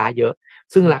ไฟฟ้าเยอะ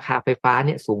ซึ่งราคาไฟฟ้าเ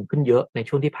นี่ยสูงขึ้นเยอะใน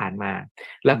ช่วงที่ผ่านมา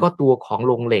แล้วก็ตัวของโ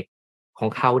รงเหล็กของ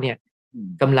เขาเนี่ย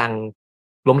กำลัง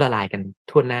ล้มละลายกัน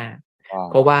ทั่วหน้า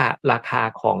เพราะว่าราคา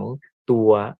ของตัว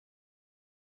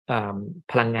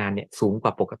พลังงานเนี่ยสูงกว่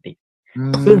าปกติ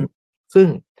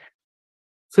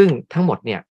ซึ่งทั้งหมดเ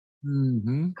นี่ย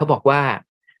เขาบอกว่า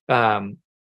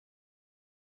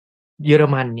เยอร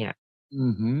มันเนี่ย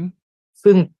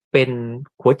ซึ่งเป็น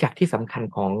หัวจักรที่สำคัญ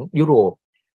ของยุโรป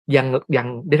ยัง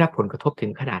ได้รับผลกระทบถึ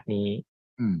งขนาดนี้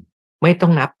ไม่ต้อ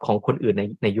งนับของคนอื่น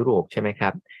ในยุโรปใช่ไหมครั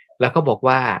บแล้วก็บอก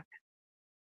ว่า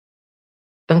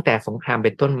ตั้งแต่สงครามเ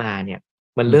ป็นต้นมาเนี่ย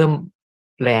มันเริ่ม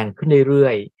แรงขึ้นเรื่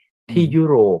อยๆที่ยุ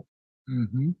โรป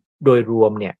โดยรว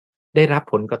มเนี่ยได้รับ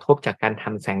ผลกระทบจากการท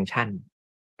ำแซงชั่น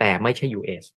แต่ไม่ใช่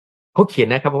US เขาเขียน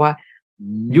นะครับเพราะว่า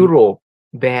ยุโรป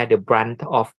bear the brunt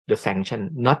of the sanction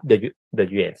not the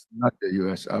US not the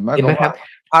US หมาย เห็น ควา ไหม ม ครั ว่า บ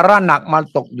ภาระหนักมา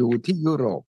ตกอยู่ที่ยุโร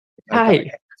ป ใช่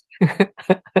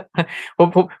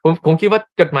ผมคิดว่า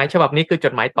จดหมายฉบับนี้คือจ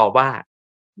ดหมายต่อว่า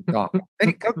ก็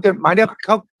เขาจดหมายเนี่ยเข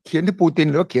าเขียนถึงปูติน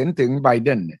หรือเขียนถึงไบเด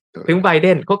นเนี่ย ถึงไบเด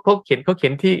นเขาเขีย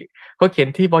น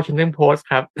ที่ Washington Post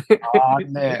ครับ อ๋อ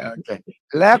เนี่ยโอเค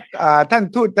แล้วท่าน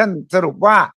ทูตท่านสรุป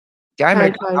ว่าจะให้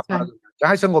จะ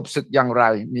ให้สงบศึกอย่างไร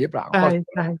มีหรือเปล่า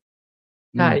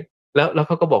ใช่แล้วเ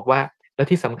ขาก็บอกว่าแล้ว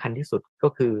ที่สำคัญที่สุดก็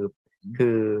คื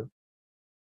อ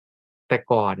แต่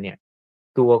ก่อนเนี่ย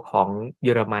ตัวของเย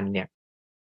อรมันเนี่ย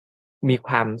มีค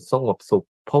วามสงบสุข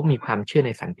เพราะมีความเชื่อใ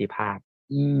นสันติภาพ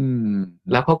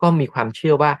แล้วเขาก็มีความเ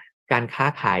ชื่อว่าการค้า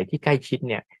ขายที่ใกล้ชิด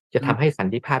เนี่ยจะทำให้สัน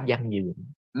ติภาพยั่งยืน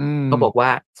เขาบอกว่า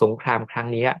สงครามครั้ง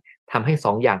นี้ทำให้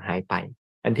2 อย่างหายไป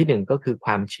อันที่1ก็คือค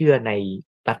วามเชื่อใน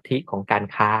ลัทธิของการ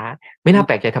ค้าไม่น่าแ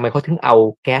ปลกใจทำไมเขาถึงเอา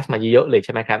แก๊สมาเยอะๆเลยใ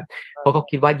ช่ไหมครับเพราะเขา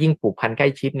คิดว่ายิ่งผูกพันใกล้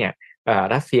ชิดเนี่ย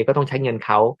รัสเซียก็ต้องใช้เงินเ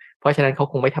ขาเพราะฉะนั้นเขา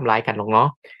คงไม่ทำร้ายกันหรอกเนาะ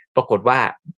ปรากฏว่า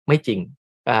ไม่จริง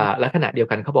และขณะเดียว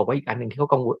กันเขาบอกว่าอีกอันหนึ่งที่เขา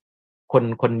กังวล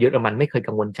คนเยอรมันไม่เคย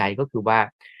กังวลใจก็คือว่า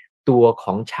ตัวข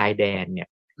องชายแดนเนี่ย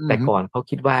แต่ก่อนเขา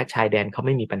คิดว่าชายแดนเขาไ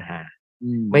ม่มีปัญหา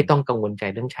ไม่ต้องกังวลใจ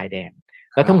เรื่องชายแดน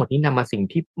แล้วทั้งหมดนี้นำมาสิ่ง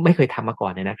ที่ไม่เคยทำมาก่อ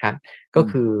นเลยนะครับก็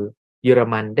คือเยอร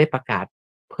มันได้ประกาศ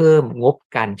เพิ่มงบ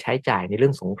การใช้จ่ายในเรื่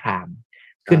องสงคราม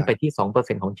ขึ้นไปที่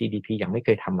 2% ของ GDP อย่างไม่เค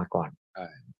ยทำมาก่อน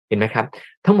เห็นไหมครับ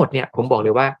ทั้งหมดเนี่ยผมบอกเล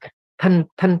ยว่าท่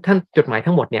านจดหมาย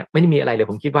ทั้งหมดเนี่ยไม่ได้มีอะไรเลย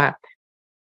ผมคิดว่า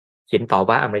เขียนต่อ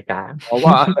ว่าอเมริกา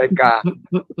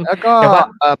แล้วก็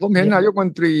ผมเห็นนายกรัฐม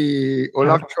นตรีโอ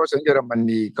ลาฟ โชลซ์เยอรม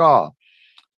นี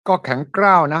ก็แข็งก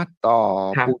ร้าวนะต่อ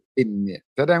ปูตินเนี่ย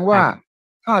แสดงว่า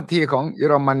ท่าทีของเยอ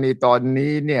รมนีตอน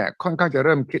นี้เนี่ยค่อนข้างจะเ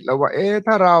ริ่มคิดแล้วว่า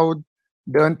ถ้าเรา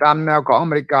เดินตามแนวของอ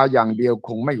เมริกาอย่างเดียวค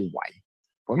งไม่ไหว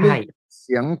ผมได้เ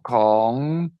สียงของ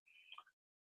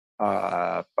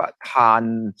ประธาน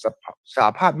สห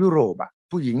ภาพยุโรป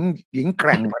ผู้หญิงแก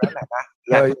ร่งกว่านั้นนะ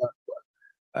เ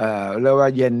ลยว่า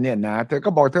เย็นเนี่ยนะเธอก็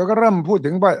เริ่มพูดถึ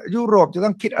งว่ายุโรปจะต้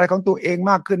องคิดอะไรของตัวเอง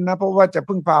มากขึ้นนะเพราะว่าจะ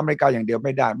พึ่งพาอเมริกาอย่างเดียวไ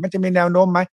ม่ได้มันจะมีแนวโน้ม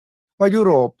ไหมว่ายุโ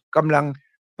รปกำลัง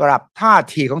ปรับท่า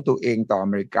ทีของตัวเองต่ออ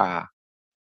เมริกา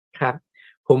ครับ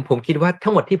ผมคิดว่าทั้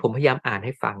งหมดที่ผมพยายามอ่านใ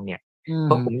ห้ฟังเนี่ยเพ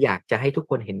ราะผมอยากจะให้ทุก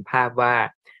คนเห็นภาพว่า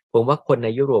ผมว่าคนใน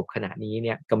ยุโรปขณะนี้เ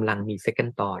นี่ยกำลังมี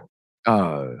second thought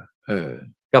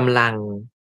กำลัง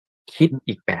คิด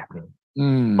อีกแบบหนึ่ง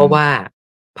เพราะว่า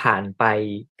ผ่านไป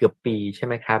เกือบปีใช่ไ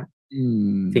หมครับ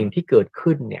สิ่งที่เกิด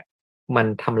ขึ้นเนี่ยมัน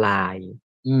ทำลาย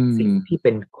สิ่งที่เ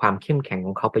ป็นความเข้มแข็งข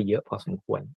องเขาไปเยอะพอสมค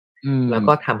วรแล้ว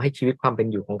ก็ทำให้ชีวิตความเป็น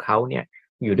อยู่ของเขาเนี่ย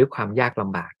อยู่ด้วยความยากล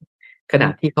ำบากขณะ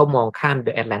ที่เขามองข้ามเด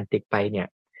อะแอตแลนติกไปเนี่ย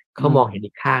เขามองเห็น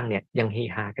อีกข้างเนี่ยยังเฮ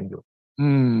ฮากันอยู่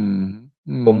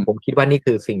ผมคิดว่านี่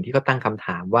คือสิ่งที่เขาตั้งคำถ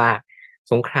ามว่า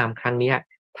สงครามครั้งนี้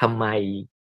ทำไม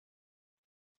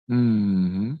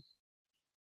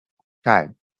ใช่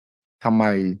ทำไม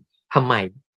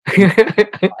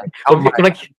ผมคิด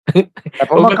ว่าแต่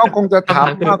ผมว่าเขาคงจะถาม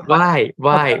ว่า why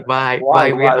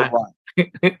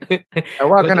แต่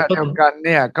ว่าขณะเดียวกันเ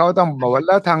นี่ยเขาต้องบอกว่าแ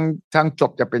ล้วทางจ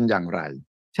บจะเป็นอย่างไร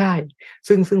ใช่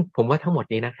ซึ่งผมว่าทั้งหมด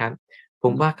นี้นะครับผ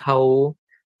มว่าเข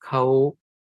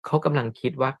ากำลังคิ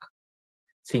ดว่า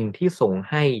สิ่งที่ส่ง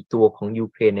ให้ตัวของยู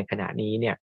เครนในขณะนี้เ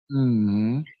นี่ย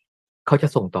เขาจะ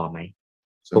ส่งต่อไหม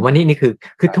ผมว่านี่คื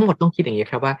อทั้งหมดต้องคิดอย่างนี้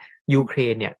ครับว่ายูเคร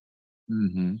นเนี่ย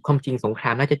ความจริงสงครา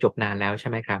มน่าจะจบนานแล้วใช่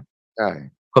ไหมครับใช่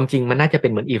ความจริงมันน่าจะเป็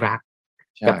นเหมือนอิรัก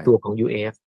กับตัวของ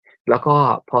US แล้วก็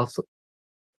พอ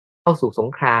เข้าสู่สง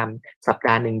ครามสัปด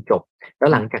าห์หนึ่งจบแล้ว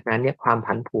หลังจากนั้นเนี่ยความ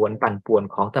ผันผวนปั่นป่วน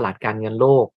ของตลาดการเงินโล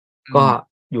กก็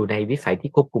อยู่ในวิสัย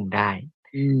ที่ควบคุมได้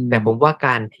แต่ผมว่าก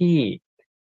ารที่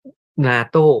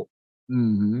NATO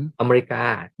อเมริกา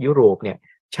ยุโรปเนี่ย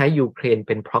ใช้ยูเครนเ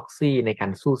ป็น proxy ในกา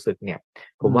รสู้ศึกเนี่ย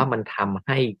ผมว่ามันทำใ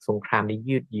ห้สงครามนี้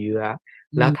ยืดเยื้อ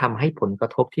แล้วทำให้ผลกร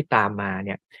ะทบที่ตามมาเ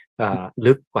นี่ย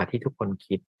ลึกกว่าที่ทุกคน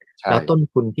คิดแล้วต้น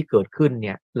ทุนที่เกิดขึ้นเ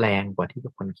นี่ยแรงกว่าที่ทุ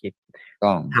กคนคิด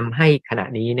ทำให้ขณะ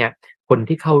นี้เนี่ยคน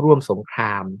ที่เข้าร่วมสงคร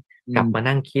ามกลับมา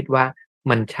นั่งคิดว่า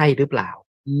มันใช่หรือเปล่า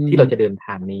ที่เราจะเดินท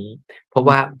างนี้เพราะ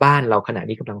ว่าบ้านเราขณะ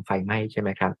นี้กำลังไฟไหม้ใช่ไหม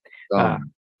ครับ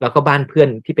แล้วก็บ้านเพื่อน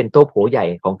ที่เป็นโต้โผใหญ่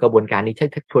ของกระบวนการนี้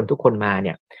ชักชวนทุกคนมาเ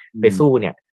นี่ยไปสู้เ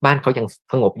นี่ยบ้านเขายัง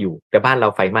สงบอยู่แต่บ้านเรา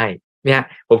ไฟไหม้เนี่ย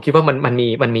ผมคิดว่ามัน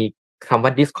มีคำว่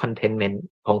า discontentment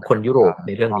ของคนยุโรปใ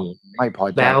นเรื่องนี้ไม่พอ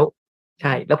ใจแล้วใ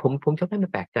ช่แล้วผมชอบไม่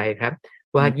แปลกใจครับ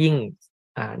ว่ายิ่ง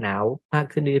หนาวมาก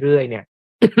ขึ้นเรื่อยๆเนี่ย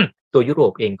ตัวยุโร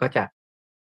ปเองก็จะ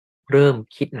เริ่ม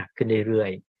คิดหนักขึ้นเรื่อ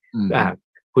ย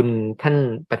ๆคุณท่าน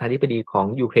ประธานาธิบดีของ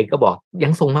ยูเครนก็บอกยั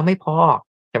งส่งมาไม่พอ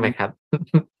ใช่ไหมครับ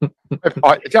ไม่พอ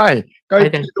ใช่ก็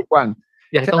ทุกวัน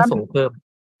ยังต้องส่งเพิ่ม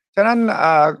ฉะนั้น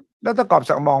รัฐกอบ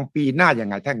สังมองปีหน้าอย่าง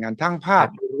ไงทั้งงานทั้งภาพ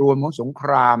ร รวมของสงค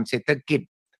รามเศรษฐกิจ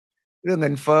เรื่องเ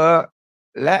งินเฟ้อ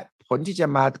และผลที่จะ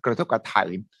มากระทบกับไทย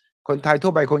คนไทยทั่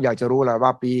วไปคงอยากจะรู้แหละว่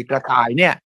าปีกระต่ายเนี่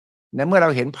ยในเมื่อเรา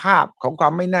เห็นภาพของควา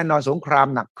มไม่แน่นอนสงคราม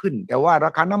หนักขึ้นแต่ว่าร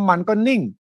าคาน้ำมันก็นิ่ง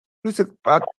รู้สึก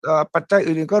ปัจจัย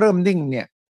อื่นๆก็เริ่มนิ่งเนี่ย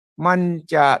มัน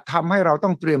จะทำให้เราต้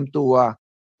องเตรียมตัว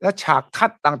และฉากทั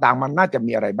ศน์ต่างๆมันน่าจะ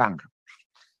มีอะไรบ้างครับ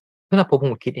สำหรับผ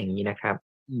มคิดอย่างนี้นะครับ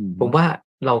ผมว่า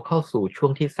เราเข้าสู่ช่ว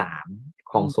งที่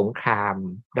3ของสงคราม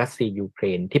รัสเซียยูเคร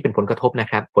นที่เป็นผลกระทบนะ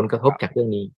ครับผลกระทบจากเรื่อง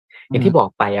นี้อย่างที่บอก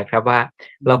ไปครับว่า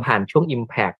เราผ่านช่วง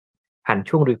Impact ผ่าน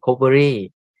ช่วง Recovery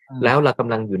แล้วเราก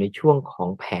ำลังอยู่ในช่วงของ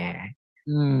แผล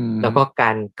แล้วก็ก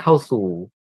ารเข้าสู่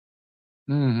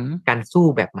การสู้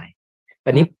แบบใหม่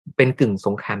อันนี้เป็นกึ่งส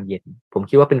งครามเย็นผม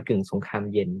คิดว่าเป็นกึ่งสงคราม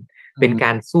เย็นเป็นก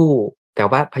ารสู้แต่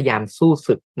ว่าพยายามสู้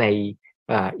ศึกใน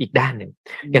อีกด้านหนึ่ง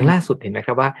อย่างล่าสุดเห็นไหมค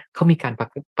รับว่าเขามีการ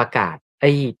ประกาศไ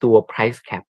อ้ตัว price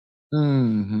cap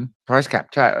price cap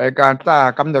ใช่การ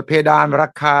กำหนดเพดานรา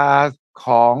คาข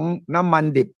องน้ำมัน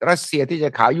ดิบรัสเซียที่จะ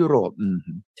ขายยุโรป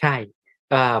ใช่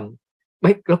ไ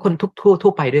ม่แล้วคนทั่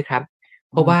วไปด้วยครับ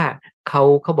เพราะว่าเ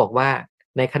ขาบอกว่า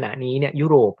ในขณะนี้เนี่ยยุ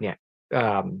โรปเนี่ย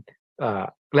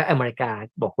และอเมริกา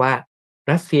บอกว่า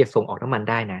รัสเซียส่งออกน้ำมัน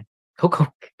ได้นะเขา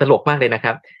ตลกมากเลยนะค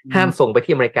รับห้ามส่งไป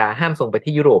ที่อเมริกาห้ามส่งไป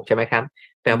ที่ยุโรปใช่ไหมครับ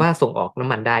แต่ว่าส่งออกน้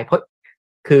ำมันได้เพราะ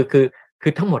คื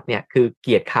อทั้งหมดเนี่ยคือเก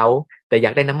ลียดเขาแต่อย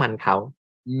ากได้น้ำมันเขา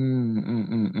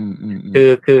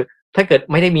คือถ้าเกิด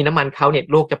ไม่ได้มีน้ำมันเขาเนี่ย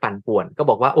โลกจะปั่นป่วนก็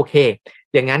บอกว่าโอเค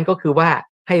อย่างนั้นก็คือว่า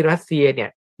ให้รัสเซียเนี่ย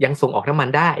ยังส่งออกน้ำมัน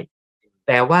ได้แ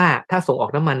ต่ว่าถ้าส่งออ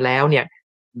กน้ำมันแล้วเนี่ย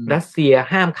รัสเซีย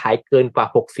ห้ามขายเกินกว่า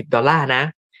$60นะ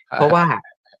เพราะว่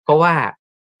า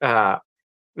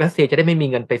รัสเซียจะได้ไม่มี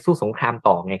เงินไปสู้สงคราม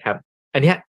ต่อไงครับอันเ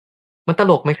นี้ยมันต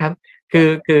ลกไหมครับคื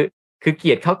อเ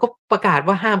กียรติเขาก็ประกาศ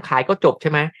ว่าห้ามขายก็จบใช่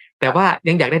ไหมแต่ว่า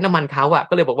ยังอยากได้น้ำมันเขา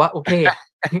ก็เลยบอกว่าโอเค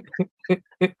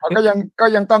ก็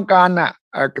ยังต้องการน่ะ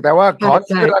แต่ว่าขอ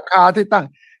ซื้อราคาที่ตั้ง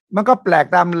มันก็แปลก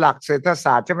ตามหลักเศรษฐศ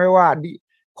าสตร์ใช่ไหมว่า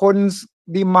คน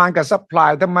ดีมานด์กับซัพพลาย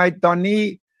ทำไมตอนนี้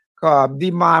ก็ดี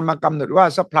มานด์มากำหนดว่า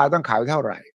ซัพพลายต้องขายเท่าไ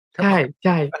หร่ใ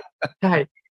ช่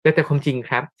แต่ความจริง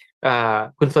ครับ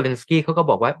คุณโซเลนสกี้เขาก็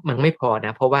บอกว่ามันไม่พอน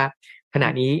ะเพราะว่าขณะ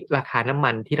นี้ราคาน้ำมั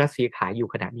นที่รัสเซียขายอยู่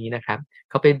ขณะนี้นะครับ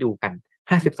เขาไปดูกัน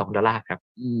$52ครับ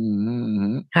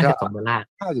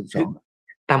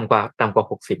$52ต่ำกว่า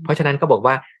60เพราะฉะนั้นก็บอก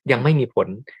ว่ายังไม่มีผล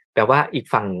แต่ว่าอีก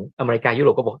ฝั่งอเมริกายุโร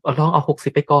ปก็บอกลองเอา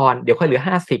60ไปก่อนเดี๋ยวค่อยเหลือ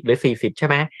50หรือ40ใช่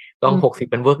ไหมลอง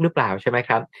60มันเวิร์กหรือเปล่าใช่ไหมค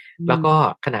รับแล้วก็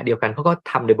ขณะเดียวกันเขาก็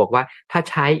ทำเลยบอกว่าถ้า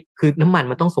ใช้คือน้ำมัน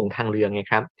มันต้องส่งทางเรือไง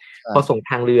ครับพอส่ง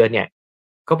ทางเรือเนี่ย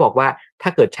ก็บอกว่าถ้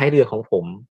าเกิดใช้เรือของผม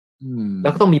แล้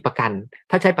วก็ต้องมีประกัน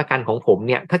ถ้าใช้ประกันของผม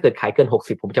เนี่ยถ้าเกิดขายเกิน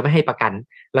60ผมจะไม่ให้ประกัน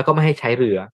แล้วก็ไม่ให้ใช้เ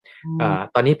รือ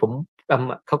ตอนนี้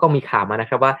เขาก็มีข่าวมานะ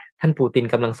ครับว่าท่านปูติน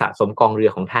กำลังสะสมกองเรือ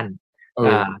ของท่าน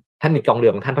ท่านมีกองเรื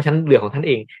อของท่านเพราะฉะนั้นเรือของท่านเ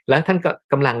องแล้วท่านก็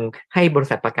กำลังให้บริ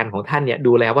ษัทประกันของท่านเนี่ย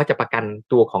ดูแลว่าจะประกัน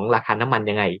ตัวของราคาน้ำมัน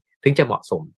ยังไงถึงจะเหมาะ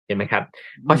สมเห็นไหมครับ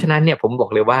เพราะฉะนั้นเนี่ยผมบอ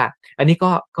กเลยว่าอันนี้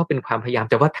ก็เป็นความพยายาม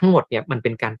แต่ว่าทั้งหมดเนี่ยมันเป็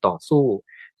นการต่อสู้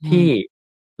ที่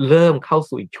เริ่มเข้า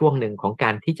สู่อีกช่วงหนึ่งของกา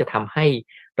รที่จะทำให้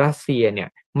รัสเซียเนี่ย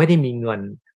ไม่ได้มีเงิน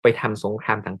ไปทำสงคร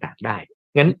ามต่างๆได้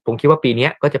งั้นผมคิดว่าปีนี้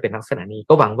ก็จะเป็นลักษณะนี้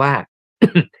ก็หวังว่า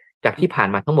จากที่ผ่าน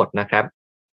มาทั้งหมดนะครับ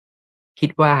คิด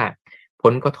ว่าผ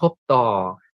ลกระทบต่อ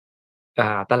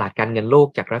ตลาดการเงินโลก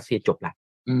จากรัสเซียจบละ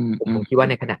ผมคิดว่า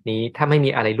ในขณะนี้ถ้าไม่มี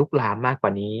อะไรลุกลามมากกว่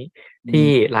านี้ที่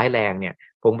ร้ายแรงเนี่ย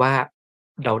ผมว่า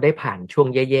เราได้ผ่านช่วง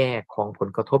แย่ๆของผล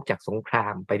กระทบจากสงครา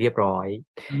มไปเรียบร้อย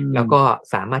แล้วก็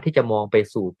สามารถที่จะมองไป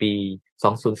สู่ปี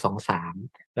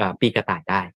2023ปีกระต่าย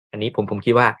ได้อันนี้ผม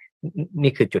คิดว่า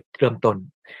นี่คือจุดเริ่มต้น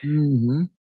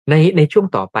ในช่วง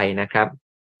ต่อไปนะครับ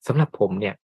สำหรับผมเ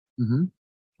นี่ย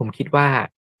ผมคิดว่า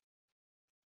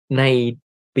ใน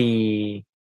ปี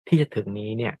ที่จะถึง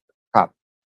นี้เนี่ยครับ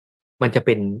มันจะเ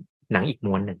ป็นหนังอีก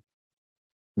ม้วนหนึ่ง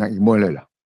หนังอีกม้วนเลยเหรอ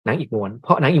หนังอีกม้วนเพ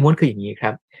ราะหนังอีกม้วนคืออย่างนี้ค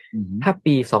รับถ้า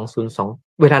ปี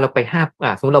2002เวลาเราไป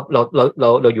สมมติ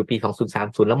เราอยู่ปี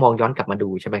2030แล้วมองย้อนกลับมาดู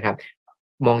ใช่ไหมครับ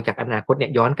มองจากอนาคตเนี่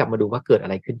ยย้อนกลับมาดูว่าเกิดอะ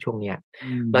ไรขึ้นช่วงเนี้ย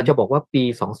เราจะบอกว่าปี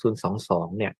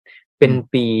2022เนี่ยเป็น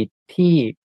ปีที่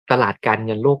ตลาดการเ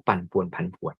งินโลกปั่นป่วนผัน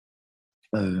ผวน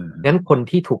งั้นคน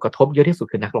ที่ถูกกระทบเยอะที่สุด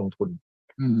คือนักลงทุน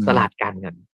ตลาดการเงิ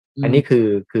นอันนี้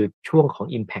คือช่วงของ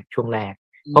Impact ช่วงแรก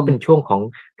เพราะเป็นช่วงของ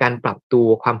การปรับตัว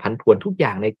ความผันผวนทุกอย่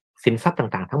างในสินทรัพย์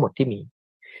ต่างๆทั้งหมดที่มี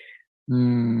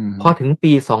พอถึง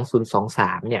ปี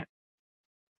2023เนี่ย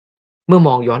เมื่อม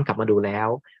องย้อนกลับมาดูแล้ว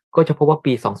ก็จะพบว่า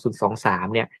ปี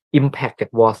2023เนี่ย Impact จาก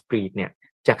Wall Street เนี่ย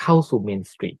จะเข้าสู่ Main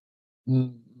Street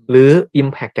หรือ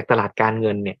Impact จากตลาดการเ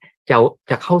งินเนี่ย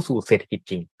จะเข้าสู่เศรษฐกิจ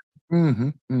จริง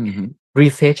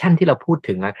recession ที่เราพูด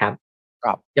ถึงนะครับ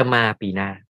จะมาปีหน้า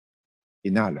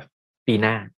เหรอปีห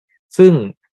น้า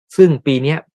ซึ่งปีเ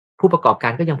นี้ย ผู้ประกอบกา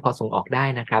รก็ยังพอส่งออกได้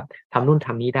นะครับทำนู่นท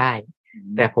ำนี้ได้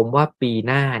แต่ผมว่าปี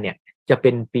หน้าเนี่ยจะเป็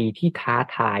นปีที่ท้า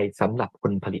ทายสำหรับค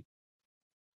นผลิต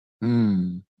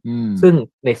ซึ่ง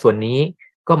ในส่วนนี้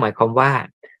ก็หมายความว่า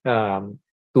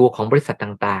ตัวของบริษัท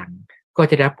ต่างๆก็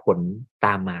จะได้รับผลต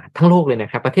ามมาทั้งโลกเลยน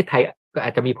ะครับประเทศไทยก็อ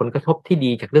าจจะมีผลกระทบที่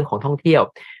ดีจากเรื่องของท่องเที่ยว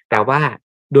แต่ว่า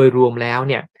โดยรวมแล้ว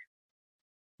เนี่ย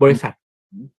บริษัท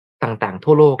ต่างๆ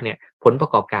ทั่วโลกเนี่ยผลประ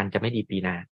กอบการจะไม่ดีปีห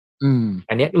น้า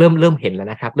อันนี้เริ่มเห็นแล้ว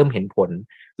นะครับเริ่มเห็นผล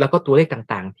แล้วก็ตัวเลข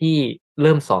ต่างๆที่เ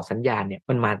ริ่มส่อสัญญาณเนี่ย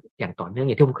มันมาอย่างต่อเนื่องอ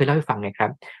ย่างที่ผมเคยเล่าให้ฟังไงครั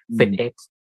บ FedEx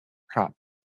ครับ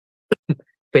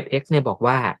FedEx เนี่ยบอก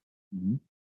ว่า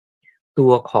ตั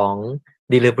วของ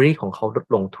delivery ของเขาลด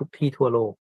ลงทุกที่ทั่วโล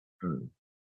ก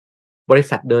บริ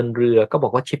ษัทเดินเรือก็บอ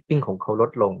กว่า shipping ของเขาล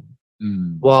ดลง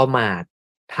Walmart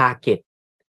Target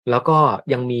แล้วก็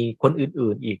ยังมีคน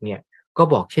อื่นๆอีกเนี่ยก็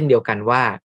บอกเช่นเดียวกันว่า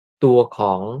ตัวข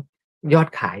องยอด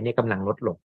ขายเนี่ยกำลังลดล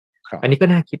งอันนี้ก็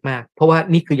น่าคิดมากเพราะว่า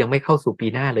นี่คือยังไม่เข้าสู่ปี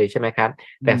หน้าเลยใช่ไหมครับ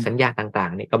แต่สัญญาณต่า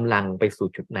งๆเนี่ยกำลังไปสู่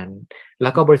จุดนั้นแล้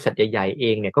วก็บริษัทใหญ่ๆเอ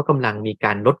งเนี่ยก็กำลังมีก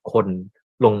ารลดคน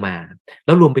ลงมาแ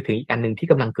ล้วรวมไปถึงอีกอันนึงที่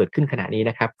กำลังเกิดขึ้นขณะนี้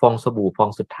นะครับฟองสบู่ฟอง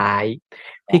สุดท้าย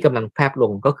ที่กำลังแฟบล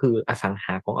งก็คืออสังห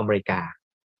าของอเมริกา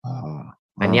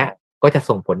อันเนี้ยก็จะ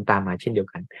ส่งผลตามมาเช่นเดียว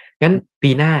กันงั้นปี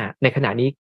หน้าในขณะนี้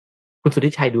คุณสุทธิ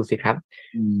ชัยดูสิครับ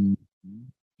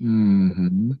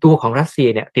ตัวของรัสเซีย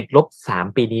เนี่ยติดลบ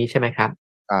3ปีนี้ใช่ไหมครับ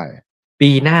ใช่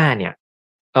ปีหน้าเนี่ย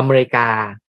อเมริกา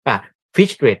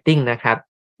Fitch Rating นะครับ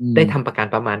ได้ทำ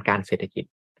ประมาณการเศรษฐกิจ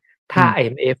ถ้า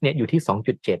IMF เนี่ยอยู่ที่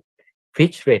 2.7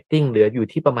 Fitch Rating เหลืออยู่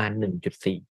ที่ประมาณ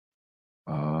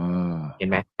 1.4 เห็น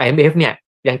ไหม IMF เนี่ย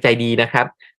ยังใจดีนะครับ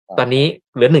ตอนนี้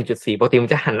เหลือ 1.4 ปกติมัน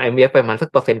จะหัน IMF ไปประมาณสัก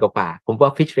%กว่าผมว่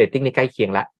า Fitch Rating นี่ใกล้เคียง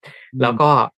ละแล้วก็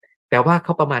แต่ว่าเข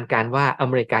าประมาณการว่าอ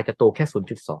เมริกาจะโตแค่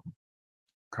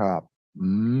 0.2 ครับ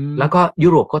แล้วก็ยุ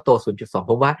โรปก็โต 0.2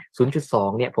 ผมว่า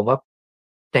 0.2 เนี่ยผมว่า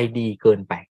ใจดีเกิน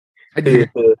ไป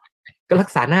คือก็รัก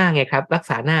ษาหน้าไงครับรัก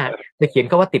ษาหน้าจะเขียนเ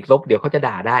ขาว่าติดลบเดี๋ยวเขาจะ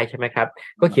ด่าได้ใช่ไหมครับ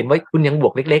ก็เขียนว่าคุณยังบว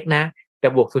กเล็กๆนะแต่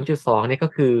บวก 0.2 เนี่ยก็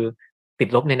คือติด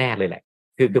ลบแน่ๆเลยแหละ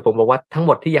คือผมบอกว่าทั้งห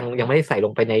มดที่ยังไม่ได้ใส่ล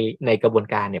งไปในกระบวน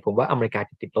การเนี่ยผมว่าอเมริกา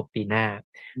จะติดลบปีหน้า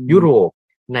ยุโรป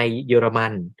ในเยอรมั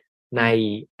นใน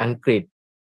อังกฤษ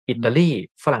อิตาลี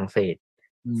ฝรั่งเศส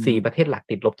4ประเทศหลัก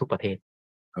ติดลบทุกประเทศ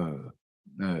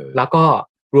แล้วก็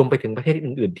รวมไปถึงประเทศ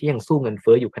อื่นๆที่ยังสู้เงินเ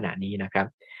ฟ้ออยู่ขณะนี้นะครับ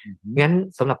งั้น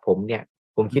สำหรับผมเนี่ย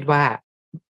ผมคิดว่า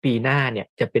ปีหน้าเนี่ย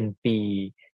จะเป็นปี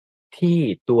ที่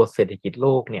ตัวเศรษฐกิจโล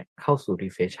กเนี่ยเข้าสู่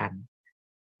recession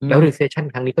แล้ว recession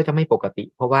ครั้งนี้ก็จะไม่ปกติ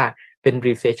เพราะว่าเป็น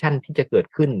recession ที่จะเกิด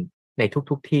ขึ้นใน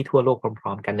ทุกที่ทั่วโลกพร้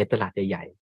อมๆกันในตลาดใหญ่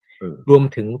ๆรวม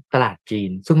ถึงตลาดจีน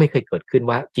ซึ่งไม่เคยเกิดขึ้น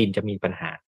ว่าจีนจะมีปัญหา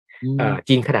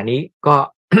จีนขณะนี้ก็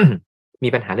มี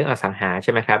ปัญหาเรื่องอสังหาใ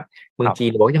ช่ไหมครับเมืองจี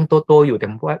นบอกยังโตอยู่แต่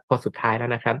ว่าพอสุดท้ายแล้ว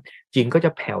นะครับจีนก็จะ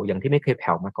แผ่วอย่างที่ไม่เคยแ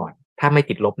ผ่วมาก่อนถ้าไม่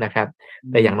ติดลบนะครับ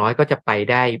แต่อย่างน้อยก็จะไป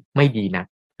ได้ไม่ดีนะ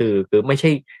คือไม่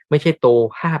ใช่โต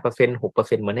 5%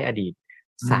 6% เหมือนในอดีต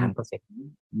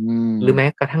 3% หรือแม้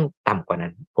กระทั่งต่ำกว่านั้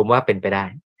นผมว่าเป็นไปได้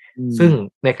ซึ่ง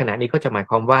ในขณะนี้ก็จะหมาย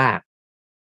ความว่า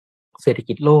เศรษฐ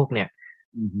กิจโลกเนี่ย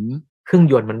เครื่อง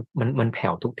ยนต์มันแผ่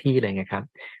วทุกที่เลยไงครับ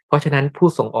เพราะฉะนั้นผู้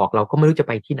ส่งออกเราก็ไม่รู้จะไ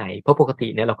ปที่ไหนเพราะปกติ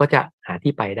เนี่ยเราก็จะหา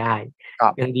ที่ไปได้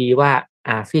ยังดีว่า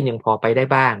อาเซียนยังพอไปได้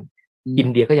บ้างอิน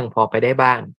เดียก็ยังพอไปได้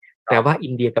บ้างแต่ว่าอิ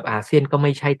นเดียกับอาเซียนก็ไ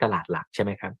ม่ใช่ตลาดหลักใช่ไห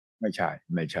มครับไม่ใช่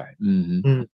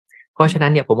เพราะฉะนั้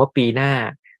นเนี่ยผมว่าปีหน้า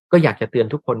ก็อยากจะเตือน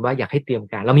ทุกคนว่าอยากให้เตรียม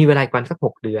การเรามีเวลาวันสัก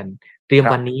6 เดือนเตรียม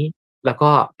วันนี้แล้วก็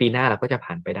ปีหน้าเราก็จะ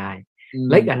ผ่านไปได้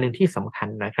และอีกอันนึงที่สำคัญ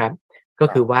นะครับก็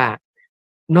คือว่า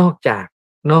นอก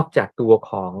จากตัว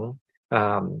ของ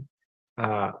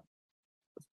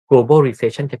global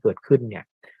recession จะเกิดขึ้นเนี่ย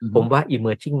ผมว่า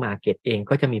emerging market เอง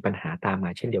ก็จะมีปัญหาตามมา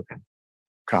เช่นเดียวกัน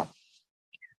ครับ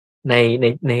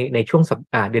ในช่วง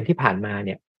เดือนที่ผ่านมาเ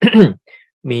นี่ย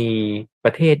มีป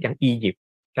ระเทศอย่างอียิปต์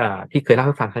ที่เคยเล่าใ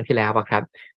ห้ฟังครั้งที่แล้วครับ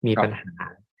มีปัญหา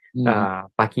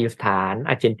ปากีสถาน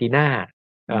อาร์เจนตินา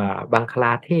บังคล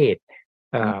าเทศ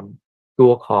ตั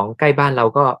วของใกล้บ้านเรา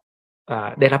ก็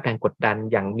ได้รับแรงกดดัน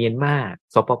อย่างเมียนมา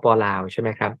สปป.ลาวใช่ไหม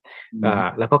ครับ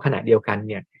แล้วก็ขณะเดียวกัน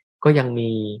เนี่ยก็ยัง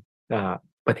มี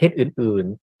ประเทศอื่น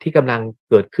ๆที่กำลัง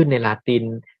เกิดขึ้นในลาติน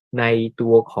ในตั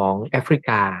วของแอฟริก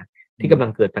าที่กำลั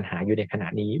งเกิดปัญหาอยู่ในขณะ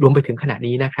นี้รวมไปถึงขณะ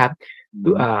นี้นะครับ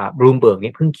บลูมเบิร์กเ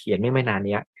นี่ยเพิ่งเขียนไม่นาน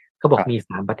นี้ก็บอกมี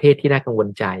3ประเทศที่น่ากังวล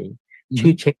ใจชื่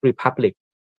อเช็กรีพับลิก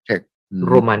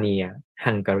โรมาเนีย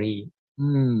ฮังการี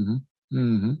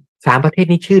3ประเทศ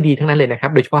นี้ชื่อดีทั้งนั้นเลยนะครั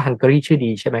บโดยเฉพาะฮังการีชื่อ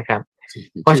ดีใช่ไหมครับ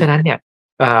เพราะฉะนั้นเนี่ย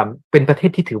เป็นประเท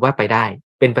ศที่ถือว่าไปได้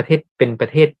เป็นประเ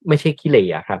ทศไม่ใช่ขี้เหร่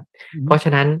ครับเพราะฉ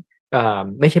ะนั้น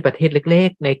ไม่ใช่ประเทศเล็ก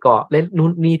ๆในเกาะเล่นนู่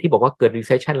นนี่ที่บอกว่าเกิด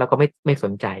recession แล้วก็ไม่ส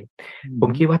นใจผม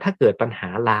คิดว่าถ้าเกิดปัญหา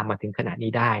ลามมาถึงขนาด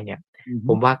นี้ได้เนี่ยผ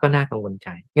มว่าก็น่ากังวลใจ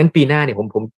งั้นปีหน้าเนี่ยผ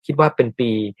มคิดว่าเป็นปี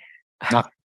ห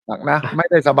นักนะไม่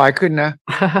ได้สบายขึ้นนะ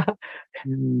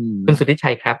คุณสุทธิ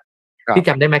ชัยครับที่จ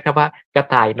ำได้ไหมครับว่ากระ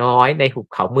ต่ายน้อยในหุบ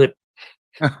เขามืด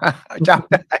จ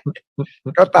ำได้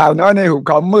กระต่ายน้อยในหุบเ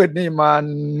ขามืดนี่มัน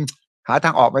หาท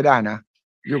างออกไม่ได้นะ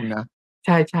ยุ่งนะใ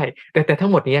ช่แต่ทั้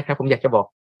งหมดนี้ครับผมอยากจะบอก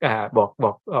บ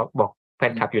อกแฟ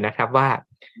นคลับอยู่นะครับว่า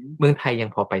เมืองไทยยัง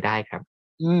พอไปได้ครับ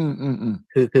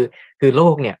คือโล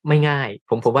กเนี่ยไม่ง่าย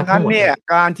ผมว่าทั้งหมดเนี่ย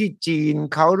การที่จีน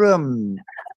เขาเริ่ม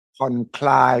ผ่อนคล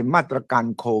ายมาตรการ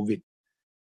โควิด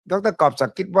ดร.กอบศัก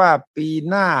ดิ์คิดว่าปี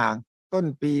หน้าต้น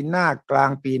ปีหน้ากลา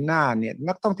งปีหน้าเนี่ย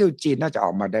นักท่องเที่ยวจีนน่าจะอ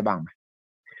อกมาได้บ้างไหม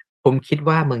ผมคิด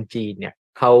ว่าเมืองจีนเนี่ย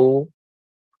เขา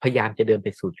พยายามจะเดินไป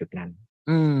สู่จุดนั้น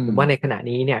ผมว่าในขณะ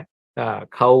นี้เนี่ย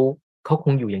เขาค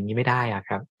งอยู่อย่างนี้ไม่ได้อะ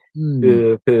ครับ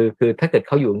คือถ้าเกิดเ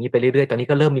ขาอยู่อย่างนี้ไปเรื่อยๆตอนนี้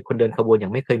ก็เริ่มมีคนเดินขบวนอย่า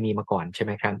งไม่เคยมีมาก่อนใช่ไห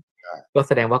มครับก็แ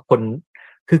สดงว่าคน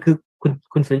คือ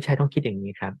คุณสุริชัยต้องคิดอย่าง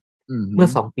นี้ครับเมื่อ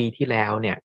2 ปีที่แล้วเ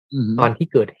นี่ยตอนที่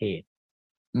เกิดเหตุ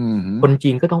คนจี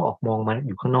นก็ต้องออกมองมาอ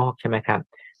ยู่ข้างนอกใช่ไหมครับ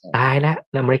ตายแล้ว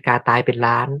อเมริกาตายเป็น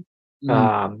ล้าน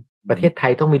ประเทศไท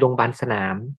ยต้องมีโรงพยาบาลสนา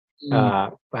ม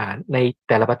ใน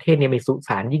แต่ละประเทศเนี่ยมีสุส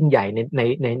านยิ่งใหญ่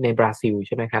ในบราซิลใ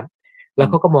ช่ไหมครับแล้ว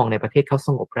เขาก็มองในประเทศเขาส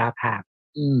งบราบคาบ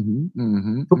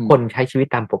ทุกคนใช้ชีวิต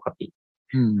ตามปกติ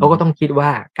เขาก็ต้องคิดว่า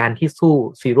การที่สู้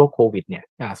ซีโร่โควิดเนี่ย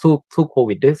สู้โค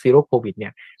วิดด้วยซีโร่โควิดเนี่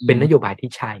ยเป็นนโยบายที่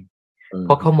ใช่เพ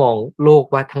ราะเขามองโลก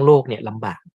ว่าทั้งโลกเนี่ยลำบ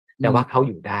ากแต่ว่าเขา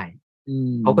อยู่ได้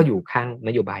เขาก็อยู่ข้างน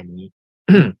โยบายนี้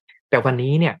แต่วัน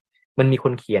นี้เนี่ยมันมีค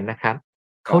นเขียนนะครับ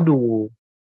เขาดู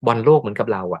บอลโลกเหมือนกับ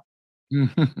เราอ่ะ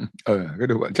ก็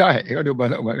ดูใช่ก็ดูบอล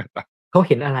โลกเหมือนกันเขาเ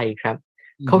ห็นอะไรครับ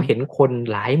เขาเห็นคน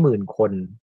หลายหมื่นคน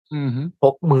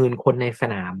60,000 คนในส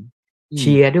นามเ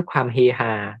ชียร์ด้วยความเฮฮ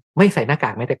าไม่ใส่หน้ากา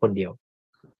กแม้แต่คนเดียว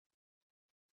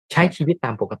ใช้ชีวิตต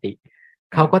ามปกติ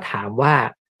เขาก็ถามว่า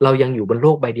เรายังอยู่บนโล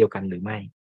กใบเดียวกันหรือไม่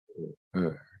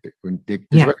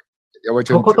เนี่ย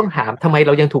เขาก็ต้องถามทำไมเ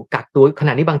รายังถูกกักตัวขณ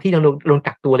ะนี้บางที่ยังโดน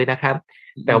กักตัวเลยนะครับ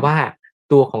แต่ว่า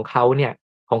ตัวของเขาเนี่ย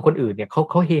ของคนอื่นเนี่ยเ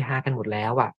ขาเฮฮากันหมดแล้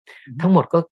วอ่ะทั้งหมด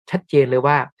ก็ชัดเจนเลย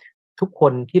ว่าทุกค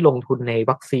นที่ลงทุนใน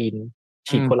วัคซีน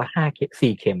ฉีดคนละ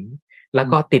4 เข็มแล้ว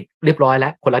ก็ติดเรียบร้อยแล้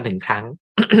วคนละ1 ครั้ง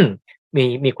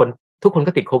มีคนทุกคน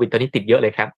ก็ติดโควิดตอนนี้ติดเยอะเล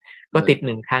ยครับก็ติด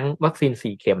1 ครั้งวัคซีน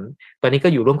4 เข็มตอนนี้ก็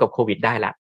อยู่ร่วมกับโควิดได้ล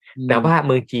ะแต่ว่าเ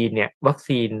มืองจีนเนี่ยวัค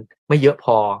ซีนไม่เยอะพ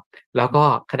อแล้วก็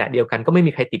ขณะเดียวกันก็ไม่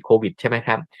มีใครติดโควิดใช่ไหมค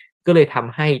รับก็เลยท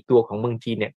ำให้ตัวของเมือง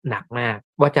จีนเนี่ยหนักมาก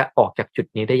ว่าจะออกจากจุด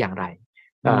นี้ได้อย่างไร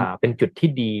เป็นจุดที่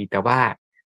ดีแต่ว่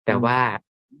า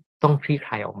ต้องคลี่ค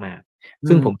ลายออกมา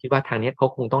ซึ่งผมคิดว่าทางนี้เขา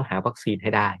คงต้องหาวัคซีนให้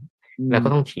ได้แล้วก็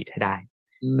ต้องฉีดให้ได้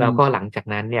แล้วก็หลังจาก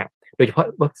นั้นเนี่ยโดยเฉพาะ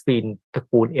วัคซีนตระ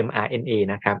กูล mRNA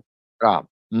นะครับ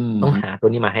ต้องหาตัว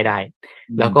นี้มาให้ได้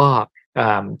แล้วก็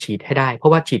ฉีดให้ได้เพรา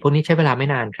ะว่าฉีดพวกนี้ใช้เวลาไม่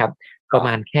นานครับประม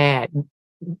าณแค่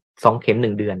2 เข็ม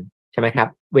1 เดือนใช่ไหมครับ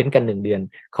เว้นกัน1 เดือน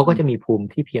เขาก็จะมีภูมิ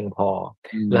ที่เพียงพอ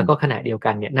แล้วก็ขณะเดียวกั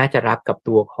นเนี่ยน่าจะรับกับ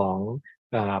ตัวขอ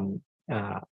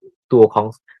ง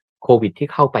โควิดที่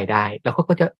เข้าไปได้แล้ว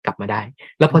ก็จะกลับมาได้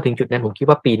แล้วพอถึงจุดนั้นผมคิด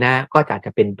ว่าปีหน้าก็อาจจ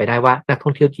ะเป็นไปได้ว่านักท่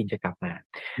องเที่ยวจีนจะกลับมา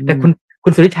แต่คุ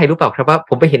ณสุริชัยรู้เปล่าครับว่า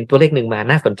ผมไปเห็นตัวเลขหนึ่งมา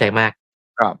น่าสนใจมาก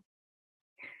ครับ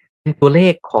เป็นตัวเล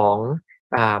ขของ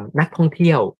นักท่องเ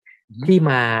ที่ยวที่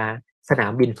มาสนา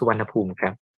มบินสุวรรณภูมิครั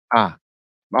บ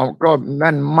เราก็แ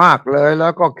น่นมากเลยแล้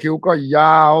วก็คิวก็ย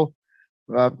าว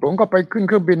ผมก็ไปขึ้นเ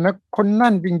ครื่องบินนะคนแ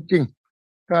น่นจริง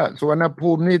ๆก็สุวรรณภู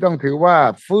มินี่ต้องถือว่า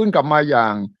ฟื้นกลับมาอย่า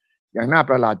งน่า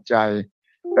ประหลาดใจ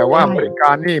แต่ว่าบริก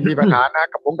ารนี่มีปัญหานะ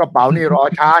กระเป๋านี่รอ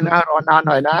ช้านะรอนาน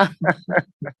หน่อยนะ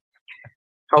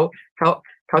เ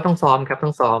ขาต้องซ้อมครับต้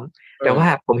องซ้อมแต่ว่า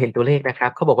ผมเห็นตัวเลขนะครั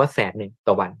บเขาบอกว่า100,000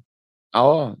ต่อวัน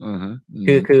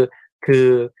คือ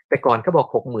แต่ก่อนเขาบอก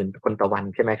60,000 คนต่อวัน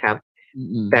ใช่ไหมครับ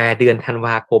แต่เดือนธันว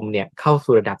าคมเนี่ยเข้า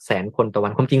สู่ระดับ100,000 คนต่อวั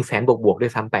นความจริง100,000 บวกด้ว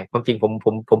ยซ้ำไปความจริง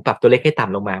ผมปรับตัวเลขให้ต่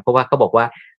ำลงมาเพราะว่าเขาบอกว่า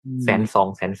120,000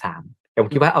 130,000แต่ผม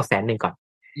คิดว่าเอา100,000ก่อน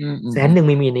100,000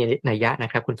มีนัยยะน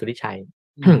ะครับคุณสุริชัย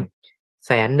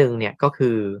100,000เนี่ยก็คื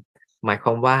อหมายคว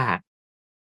ามว่า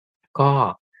ก็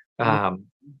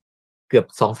เกือบ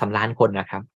 2-3 ล้านคนนะ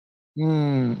ครับ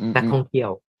นักท่องเที่ยว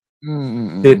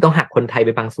คือต้องหักคนไทยไป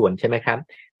บางส่วนใช่ไหมครับ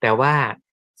แต่ว่า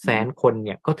100,000 คนเ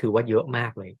นี่ยก็ถือว่าเยอะมา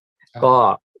กเลยก็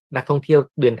นักท่องเที่ยว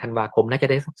เดือนธันวาคมน่าจะ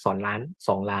ได้สัก2 ล้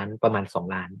านประมาณ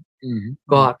2 ล้าน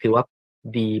ก็ถือว่า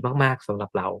ดีมากๆสำหรั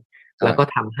บเราแล้วก็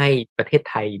ทำให้ประเทศ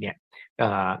ไทยเนี่ย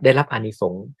ได้รับอานิส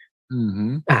งส์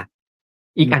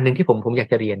อีกอันหนึ่งที่ผมอยาก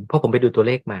จะเรียนเพราะผมไปดูตัวเ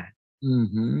ลขมา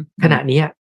ขณะนี้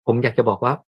ผมอยากจะบอก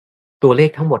ว่าตัวเลข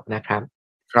ทั้งหมดนะครับ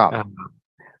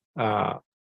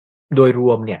โดยร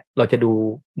วมเนี่ยเราจะดู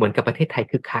เหมือนกับประเทศไทย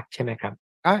คึกคักใช่ไหมครับ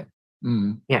ใช่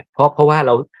เนี่ยเพราะว่า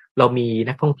เรามี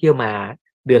นักท่องเที่ยวมา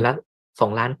เดือนละ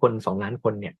2,000,000 คน2,000,000 ค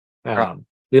นเนี่ยครับ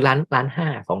หรือ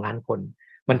1,500,000 2,000,000 คน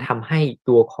มันทำให้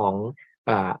ตัวของ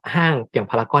ห้างอย่าง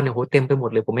พารากอนเนี่ยโอ้โฮเต็มไปหมด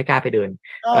เลยผมไม่กล้าไปเดิน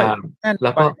ใช่เอ่อแน่นไปแล้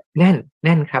วก็แ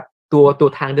น่นครับตัว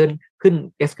ทางเดินขึ้น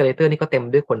escalator นี่ก็เต็ม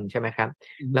ด้วยคนใช่ไหมครับ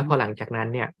อือฮึแล้วพอหลังจากนั้น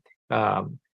เนี่ยเอ่อ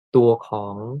ตัวขอ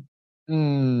งอื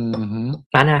มอือฮึ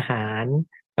ร้านอาหาร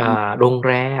อืมโรง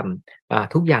แรม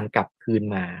ทุกอย่างกลับคืน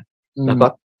มา อืมแล้วก็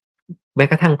แม้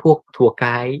กระทั่งพวกทัวร์ไก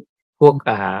ด์พวก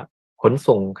ขน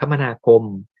ส่งคมนาคม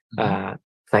อือฮึ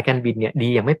สายการบินเนี่ยดี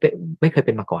อย่างไม่เคยเ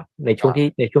ป็นมาก่อนครับใน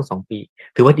ช่วง2 ปี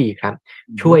ถือว่าดีครับ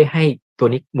อือฮึช่วยให้ตัว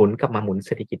นี้หมุนกลับมาหมุนเ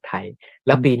ศรษฐกิจไทยแ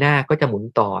ล้วปีอืมหน้าก็จะหมุน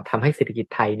ต่อทำให้เศรษฐกิจ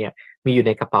ไทยเนี่ยมีอยู่ใ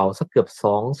นกระเป๋าสักเกือบ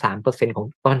2-3%ของ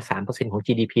ประมาณ3%ของ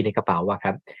GDP ในกระเป๋าอะค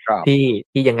รับครับ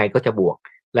ที่ยังไงก็จะบวก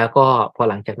แล้วก็พอ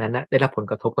หลังจากนั้นน่ะได้รับผล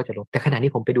กระทบก็จะลดแต่ขณะนี้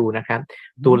ผมไปดูนะครับ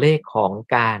อืมตัวเลขของ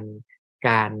ก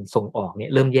ารส่งออกเนี่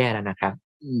ยเริ่มแย่แล้วนะครับ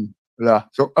อืมเหรอ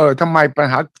ทำไมปัญ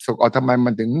หาส่งออกทำไมมั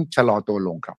นถึงชะลอตัวล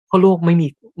งครับเพราะโลกไม่มี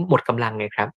หมดกำลังไง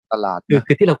ครับตลาดนะ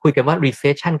คือที่เราคุยกันว่า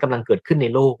recession กำลังเกิดขึ้นใน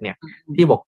โลกเนี่ยอืที่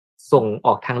บอกมส่งอ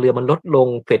อกทางเรือมันลดลง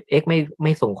FedEx ไ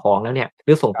ม่ส่งของแล้วเนี่ยห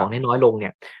รือส่งของได้น้อยลงเนี่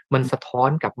ยมันสะท้อน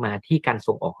กลับมาที่การ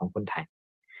ส่งออกของคนไทย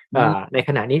อืมในข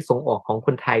ณะนี้ส่งออกของค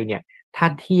นไทยเนี่ยถ้า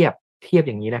เทียบอ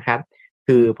ย่างงี้นะครับ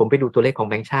คือผมไปดูตัวเลขของ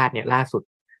แบงก์ชาติเนี่ยล่าสุด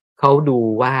เขาดู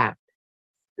ว่า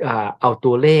เอา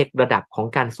ตัวเลขระดับของ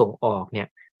การส่งออกเนี่ย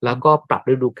แล้วก็ปรับ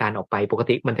ฤดูกาลออกไปปก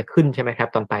ติมันจะขึ้นใช่ไหมครับ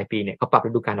ตอนปลายปีเนี่ยเขาปรับ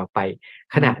ฤดูกาลออกไป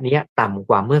ขณะเนี้ยต่ำ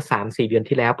กว่าเมื่อ3-4เดือน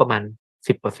ที่แล้วประมาณ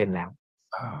10%แล้ว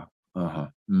อาอะฮะ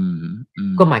อืมอื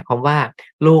มก็หมายความว่า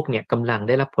โลกเนี่ยกำลังไ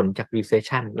ด้รับผลจาก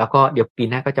recession แล้วก็เดี๋ยวปี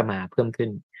หน้าก็จะมาเพิ่มขึ้น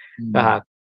อือ่าม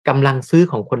กำลังซื้อ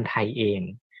ของคนไทยเอง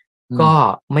ก็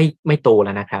อืมไม่โตแ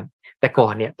ล้วนะครับแต่ก่อ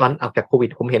นเนี่ยตอนออกจากโควิด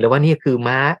ผมเห็นเลยว่านี่คือ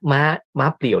ม้า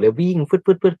เปลี่ยวเลยวิ่งฟึ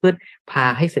ดๆๆๆพา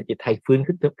ให้เศรษฐกิจไทยฟื้น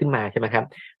ขึ้นมาใช่ไหมครับ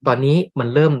ตอนนี้มัน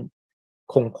เริ่ม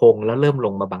คงแล้วเริ่มล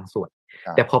งมาบางส่วน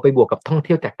แต่พอครับไปบวกกับท่องเ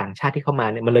ที่ยวจากต่างชาติที่เข้ามา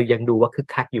เนี่ยมันเลยยังดูว่าคึก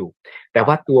คักอยู่แต่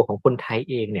ว่าครับตัวของคนไทย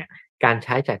เองเนี่ยการใ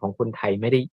ช้จ่ายของคนไทยไม่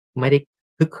ได้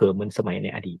ฮึกเหิมเหมือนสมัยใน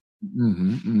อดีตอือฮึ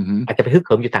อือฮึอาจจะไปฮึกเ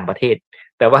หิมอยู่ต่างประเทศ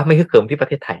แต่ว่าไม่ฮึกเหิมที่ประ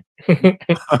เทศไทย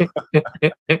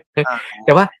อา แ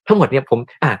ต่ว่าทั้งหมดเนี่ยผม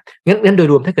งั้นโดย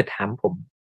รวมถ้าเกิดถาม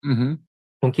อือฮึ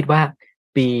ผมคิดว่า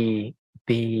ปี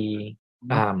ปีอือ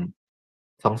อ่า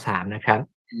23นะครับ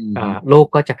อือฮึโลก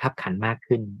ก็จะคับขันมาก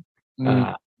ขึ้นอืมอือฮึ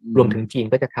รวมถึงจีน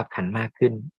ก็จะคับขันมากขึ้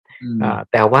นอืม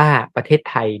แต่ว่าประเทศ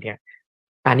ไทยเนี่ย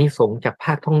อานิสงส์จากภ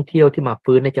าคท่องเที่ยวที่มา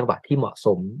ฟื้นในจังหวะที่เหมาะส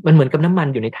มมันเหมือนกับน้ำมัน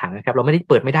อยู่ในถังอะครับเราไม่ได้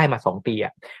เปิดไม่ได้มา2 ปีอ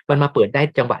ะมันมาเปิดได้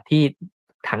จังหวะที่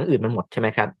ถังอื่นมันหมดใช่ไหม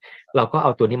ครับเราก็เอ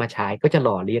าตัวนี้มาใช้ก็จะห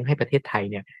ล่อเลี้ยงให้ประเทศไทย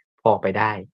เนี่ยพอไปไ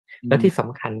ด้แล้วที่อืมส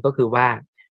ำคัญก็คือว่า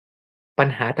ปัญ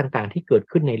หาต่างๆที่เกิด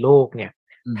ขึ้นในโลกเนี่ย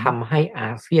อือฮึทำให้อ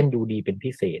าเซียนดูดีเป็น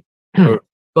พิเศษ เออ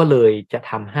ก็เลยจะ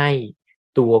ทำให้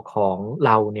ตัวของเ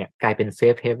ราเนี่ยกลายเป็นเซ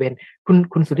ฟเฮเว่น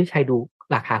คุณสุทธิชัยดู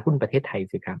ราคาหุ้นประเทศไทย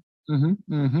สิครับอือฮึ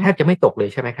อือฮึแทบจะไม่ตกเลย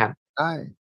ใช่ไหมครับใช่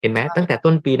เห็นไหมใช่ตั้งแต่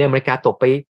ต้นปีเนี่ยอเมริกาตกไป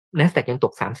NASDAQ ยังต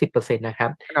ก30%นต์นะครั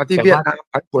บขณะที่แต่ว่า เวียดนาม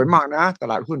ผันผวนมากนะต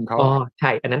ลาดหุ้นเขาอ๋อใ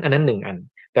ช่อันนั้น1อัน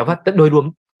แต่ว่าโดยรวม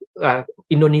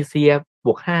อินโดนีเซียบ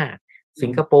วก5อืมสิ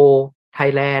งคโปร์ไท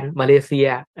ยแลนด์มาเลเซีย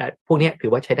พวกเนี้ยถื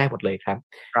อว่าใช้ได้หมดเลยครับ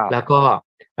ครับแล้วก็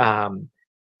อ่า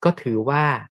ก็ถือว่า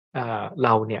เร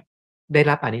าเนี่ยได้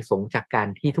รับอานิสงส์จากการ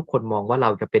ที่ทุกคนมองว่าเรา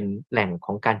จะเป็นแหล่งข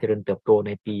องการเจริญเติบโตใ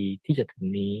นปีที่จะถึง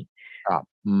นี้ ครับ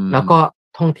อือฮึแล้วก็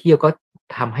ท่องเที่ยวก็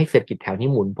ทำให้เศรษฐกิจแถวนี้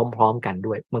หมุนพร้อมๆกัน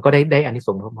ด้วยมันก็ได้อานิส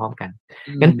งส์พร้อมๆกัน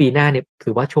อืงั้นปีหมน้าเนี่ยถื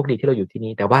อว่าโชคดีที่เราอยู่ที่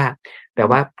นี่แต่ว่าอื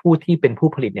มผู้ที่เป็นผู้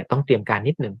ผลิตเนี่ยต้องเตรียมการ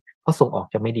นิดหนึ่งเพราะส่งออก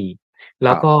จะไม่ดีคแ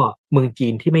ล้วก็รับเมืองจี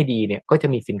นที่ไม่ดีเนี่ยก็จะ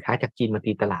มีสินค้าจากจีนมา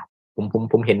ตีตลาด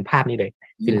ผมเห็นภาพนี้เลย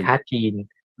สินนี่ค้าจีน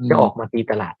อืมจะออกมาตี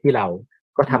ตลาดที่เรา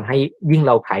ก็อืมทำให้ยิ่งเ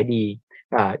ราขายดี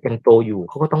ยังโตอยู่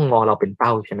เขาก็ต้องมองเราเป็นเป้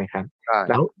าใช่ไหมครับใช่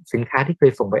แล้วสินค้าที่เค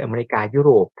ยส่งไปอเมริกายุโ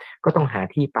รปก็ต้องหา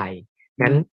ที่ไป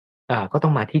งั้น อืมก็ต้อ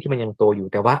งมาที่มันยังโตอยู่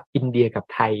แต่ว่าอินเดียกับ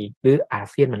ไทยหรืออา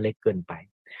เซียนมันเล็กเกินไป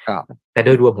ครับแต่โด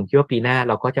ยรวมผมคิดว่าปีหน้า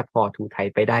เราก็จะพอถูไถ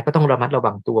ไปได้ก็ต้องระมัดระ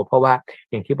วังตัวเพราะว่า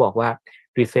อย่างที่บอกว่า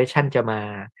recession จะมา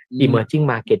อืม emerging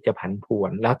market จะผันผว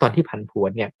นแล้วตอนที่ผันผวน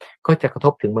เนี่ยก็จะกระท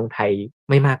บถึงเมืองไทย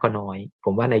ไม่มากก็น้อยผ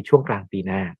มว่าในช่วงกลางปี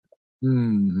หน้าอื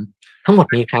มทั้งหมด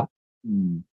นี้ครับอื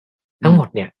มอืมทั้งหมด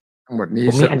เนี่ยทั้งหมดนี้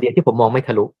ผมมีอันเดียวที่ผมมองไม่ท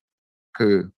ะลุคื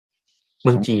อเ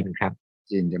มืองของจีนครับ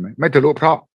จีนใช่ไหมไม่ทะลุเพร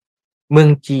าะเมือง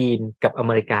จีนกับอเ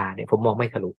มริกาเนี่ยผมมองไม่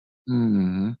ทะลุอื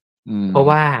มอืมเพราะ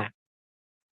ว่า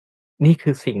นี่คื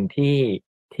อสิ่ง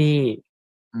ที่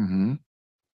อือฮึ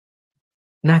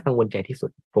น่ากังวลใจที่สุ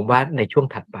ดผมว่าในช่วง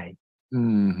ถัดไปอื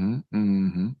อฮึอือ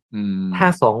ฮึอืมถ้า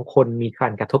2 คนมีกา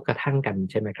รกระทบกระทั่งกัน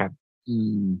ใช่ไหมครับอื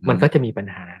อฮึมันก็จะมีปัญ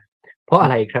หาเพราะอะ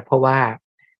ไรครับเพราะว่า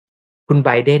คุณไบ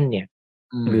เดนเนี่ย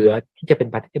เหลือที่จะเป็น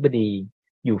ประธานาธิบดี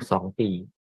อยู่2 ปี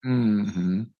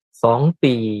2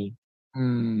 ปี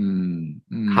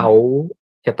เขา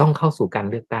จะต้องเข้าสู่การ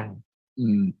เลือกตั้ง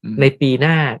ในปีห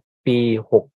น้าปี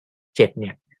67เ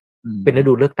นี่ยเป็นฤ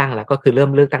ดูเลือกตั้งแล้วก็คือเริ่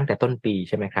มเลือกตั้งแต่ต้นปี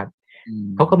ใช่ไหมครับ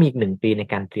เขาก็มีอีก1 ปีใน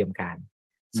การเตรียมการ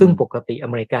ซึ่งปกติอ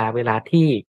เมริกาเวลาที่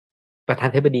ประธาน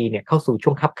าธิบดีเนี่ยเข้าสู่ช่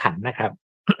วงคับขันนะครับ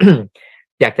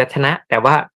อยากจะชนะแต่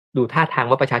ว่าดูท่าทาง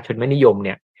ว่าประชาชนไม่นิยมเ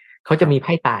นี่ยเขาจะมีไ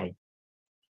พ่ตาย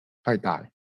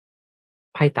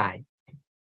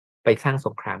ไปสร้างส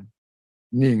งคราม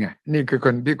นี่ไงนี่คือค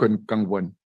นที่คนกังวล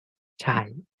ใช่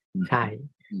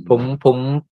ผ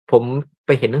มไป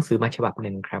เห็นหนังสือมาฉบับห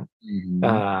นึ่งครับ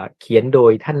เขียนโด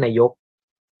ยท่านนายก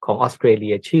ของออสเตรเลี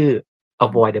ยชื่อ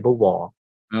Avoidable War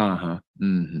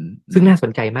ซึ่งน่าส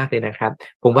นใจมากเลยนะครับ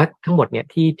ผมว่าทั้งหมดเนี่ย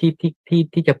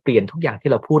ที่จะเปลี่ยนทุกอย่างที่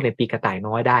เราพูดในปีกระต่าย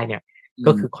น้อยได้เนี่ย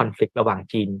ก็คือคอนฟลิกต์ระหว่าง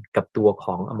จีนกับตัวข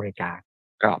องอเมริกา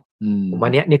ครับผมว่า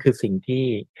นี่คือสิ่ง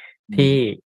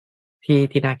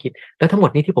ที่น่าคิดแล้วทั้งหมด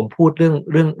นี้ที่ผมพูดเ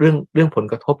รื่องผล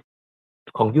กระทบ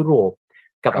ของยุโรป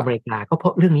กับอเมริกาก็เพรา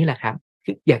ะเรื่องนี้แหละครับ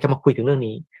คืออยากจะมาคุยถึงเรื่อง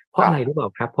นี้เพราะอะไรรู้เปล่า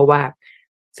ครับเพราะว่า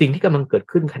สิ่งที่กำลังเกิด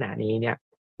ขึ้นขณะนี้เนี่ย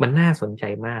มันน่าสนใจ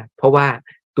มากเพราะว่า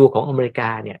ตัวของอเมริกา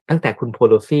เนี่ยตั้งแต่คุณโพ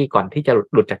โลซีก่อนที่จะ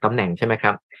หลุดจากตำแหน่งใช่ไหมค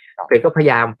รับเธอก็พยา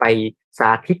ยามไปสา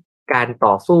ธิตการ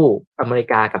ต่อสู้อเมริ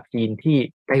กากับจีนที่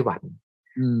ไต้หวัน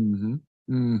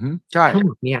ใช่ทั้งห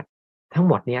มดเนี่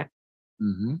ย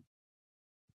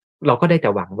เราก็ได้แต่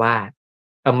หวังว่า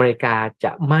อเมริกาจ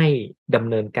ะไม่ดำ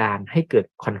เนินการให้เกิด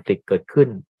คอนฟลิกต์เกิดขึ้น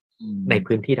ใน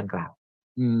พื้นที่ดังกล่าว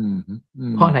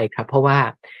เพราะอะไรครับเพราะว่า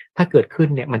ถ้าเกิดขึ้น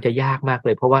เนี่ยมันจะยากมากเล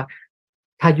ยเพราะว่า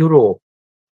ถ้ายุโรป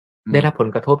ได้รับผล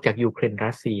กระทบจากยูเครน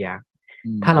รัสเซีย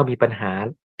ถ้าเรามีปัญหา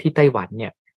ที่ไต้หวันเนี่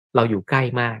ยเราอยู่ใกล้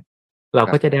มากเรา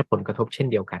ก็จะได้ผลกระทบเช่น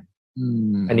เดียวกัน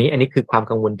อันนี้คือความ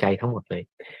กังวลใจทั้งหมดเลย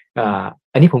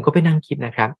อันนี้ผมก็ไปนั่งคิดน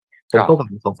ะครับผมก็หวั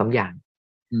ง2-3 อย่าง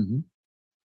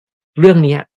เรื่อง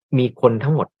นี้มีคน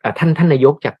ทั้งหมดท่านนาย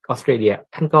กจากออสเตรเลีย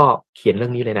ท่านก็เขียนเรื่อ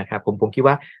งนี้เลยนะครับผมคิด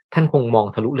ว่าท่านคงมอง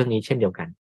ทะลุเรื่องนี้เช่นเดียวกัน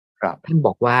ท่านบ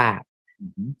อกว่า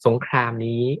สงคราม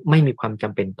นี้ไม่มีความจ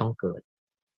ำเป็นต้องเกิด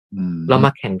เราม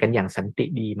าแข่งกันอย่างสันติ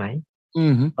ดีไหม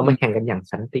เรามาแข่งกันอย่าง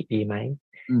สันติดีไหม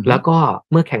แล้วก็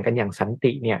เมื่อแข่งกันอย่างสัน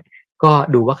ติเนี่ยก็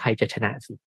ดูว่าใครจะชนะ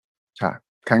สิใช่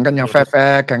แข่งกันอย่างแฟ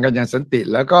ร์แข่งกันอย่างสันติ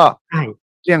แล้วก็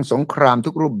เลี่ยงสงคราม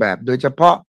ทุกรูปแบบโดยเฉพา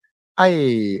ะ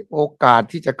โอกาส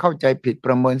ที่จะเข้าใจผิดป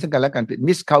ระเมินซึ่งกันและกันผิด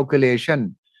miscalculation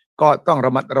ก็ต้องร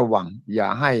ะมัดระวังอย่า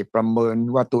ให้ประเมิน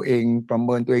ว่าตัวเอ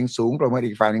งสูงประเมิน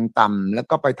อีกฝ่ายหนึ่งต่ำแล้ว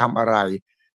ก็ไปทำอะไร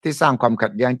ที่สร้างความขั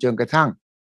ดแย้งจนกระทั่ง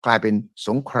กลายเป็นส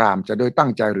งครามจะโดยตั้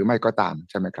งใจหรือไม่ก็ตาม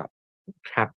ใช่ไหมครับ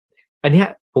ครับอันนี้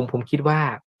ผมคิดว่า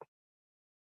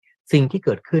สิ่งที่เ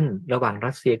กิดขึ้นระหว่าง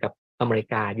รัสเซียกับอเมริ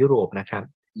กายุโรปนะครับ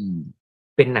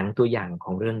เป็นหนังตัวอย่างข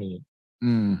องเรื่องนี้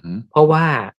เพราะว่า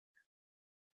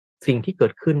สิ่งที่เกิ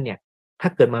ดขึ้นเนี่ยถ้า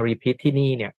เกิดมารีพีทที่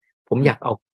นี่เนี่ยผมอยากเอ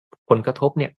าผลกระท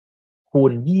บเนี่ยคู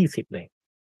ณ20เลย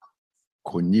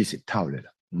คูณ20เท่าเลยเหร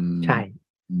อใช่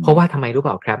เพราะว่าทำไมรู้เป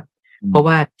ล่าครับเพราะ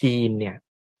ว่าจีนเนี่ย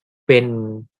เป็น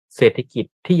เศรษฐกิจ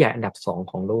ที่ใหญ่อันดับ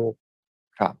2ของโลก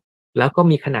ครับแล้วก็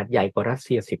มีขนาดใหญ่กว่ารัสเ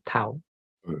ซีย10 เท่า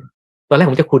ตอนแรก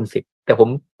ผมจะคูณ10แต่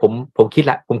ผมคิด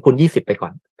ละผมคูณ20ไปก่อ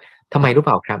นทำไมรู้เป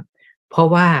ล่าครับเพราะ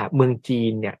ว่าเมืองจี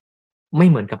นเนี่ยไม่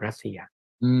เหมือนกับรัสเซีย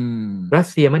รัส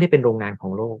เซียไม่ได้เป็นโรงงานขอ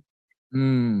งโลก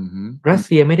รัสเ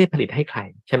ซียไม่ได้ผลิตให้ใคร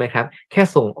ใช่ไหมครับแค่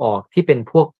ส่งออกที่เป็น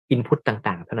พวกอินพุต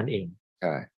ต่างๆเท่านั้นเอง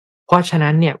เพราะฉะ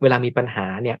นั้นเนี่ยเวลามีปัญหา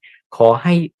เนี่ยขอใ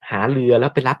ห้หาเรือแล้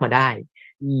วไปรับมาได้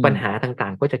ปัญหาต่า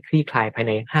งๆก็จะคลี่คลายภายใ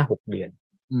น 5-6 เดือน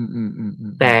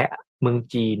แต่เมือง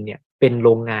จีนเนี่ยเป็นโร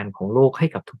งงานของโลกให้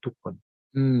กับทุกๆคน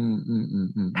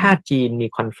ถ้าจีนมี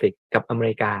คอนฟลิกต์กับอเม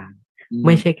ริกาไ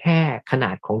ม่ใช่แค่ขน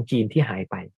าดของจีนที่หาย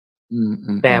ไป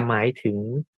แต่หมายถึง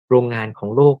โรงงานของ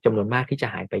โลกจำนวนมากที่จะ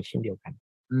หายไปเช่นเดียวกัน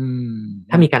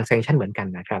ถ้ามีการแซงชั่นเหมือนกัน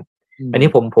นะครับอันนี้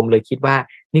ผมเลยคิดว่า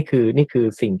นี่คือ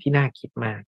สิ่งที่น่าคิดม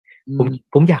าก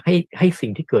ผมอยากให้สิ่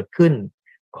งที่เกิดขึ้น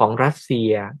ของรัสเซี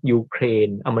ยยูเครน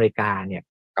อเมริกาเนี่ย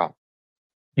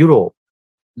ยุโรป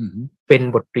เป็น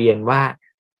บทเรียนว่า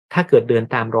ถ้าเกิดเดิน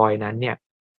ตามรอยนั้นเนี่ย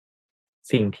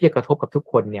สิ่งที่จะกระทบกับทุก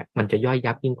คนเนี่ยมันจะย่อย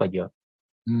ยับยิ่งกว่าเยอะ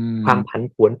ความผัน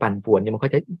ผวนปั่นป่วนเนี่ยมันก็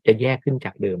จะแย่ขึ้นจ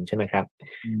ากเดิมใช่ไหมครับ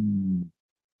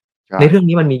ในเรื่อง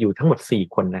นี้มันมีอยู่ทั้งหมด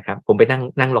4 คนนะครับผมไป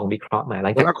นั่งลองวิเคราะห์มา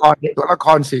ตัวละค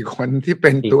ร4 คนที่เป็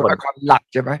นตัวละครหลัก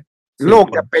ใช่ไหมโลก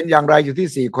จะเป็นอย่างไรอยู่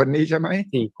ที่4 คนนี้ใช่ไหม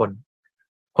4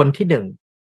 คนที่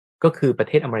1ก็คือประ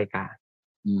เทศอเมริกา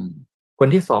คน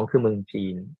ที่2คือเมืองจี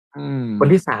นคน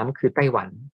ที่3คือไต้หวัน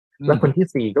และคน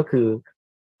ที่4ก็คือ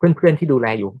เพื่อนๆที่ดูแล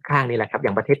อยู่ข้างนี่แหละครับอย่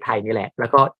างประเทศไทยนี่แหละแล้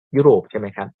วก็ยุโรปใช่ไหม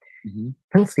ครับ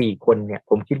ทั้ง4 คนเนี่ย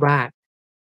ผมคิดว่า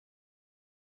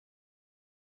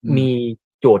มี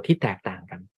โจทย์ที่แตกต่าง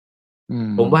กัน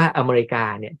ผมว่าอเมริกา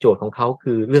เนี่ยโจทย์ของเขา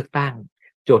คือเลือกตั้ง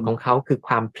โจทย์ของเขาคือค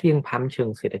วามเพลี้ยงพล้ำเชิง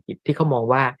เศรษฐกิจที่เขามอง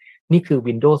ว่านี่คือ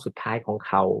วินโดว์สุดท้ายของเ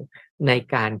ขาใน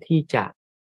การที่จะ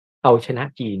เอาชนะ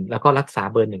จีนแล้วก็รักษา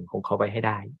เบอร์หนึ่งของเขาไว้ให้ไ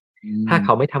ด้ถ้าเข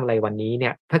าไม่ทำอะไรวันนี้เนี่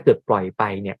ยถ้าเกิดปล่อยไป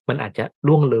เนี่ยมันอาจจะ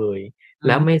ล่วงเลยแ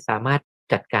ล้วไม่สามารถ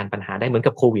จัดการปัญหาได้เหมือน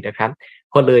กับโควิดนะครับ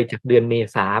พอเลยจากเดือนเม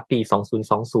ษาปี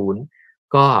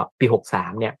2020ก็ปี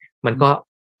63เนี่ยมันก็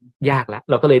ยากแล้ว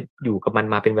เราก็เลยอยู่กับมัน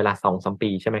มาเป็นเวลา 2-3 ปี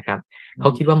ใช่ไหมครับเขา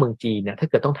คิดว่าเมืองจีนเนี่ยถ้า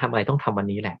เกิดต้องทำอะไรต้องทำวัน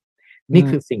นี้แหละนี่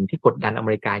คือสิ่งที่กดดันอเม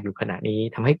ริกาอยู่ขณะนี้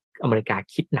ทำให้อเมริกา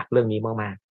คิดหนักเรื่องนี้ม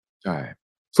ากๆใช่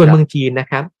ส่วนเมืองจีนนะ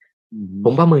ครับผ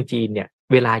มว่าเมืองจีนเนี่ย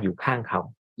เวลาอยู่ข้างเขา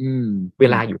เว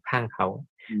ลาอยู่ข้างเขา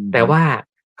แต่ว่า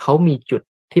เขามีจุด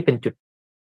ที่เป็นจุด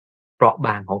เปราะบ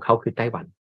างของเขาคือไต้หวัน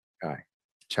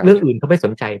เรื่องอื่นเขาไม่ส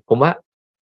นใจผมว่า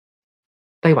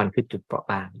ไต้หวันคือจุดเปราะ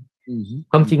บาง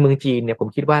ความจริงเมืองจีนเนี่ยผม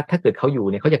คิดว่าถ้าเกิดเขาอยู่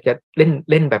เนี่ยเขาอยากจะ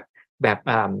เล่นแบบ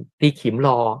ตีขิมร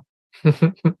อ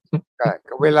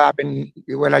ก็เวล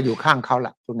าอยู่ข้างเขาล่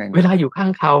ะพูดง่ายๆเวลาอยู่ข้า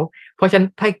งเขาเพราะฉะนั้น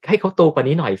ให้เขาโตกว่า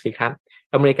นี้หน่อยสิครับ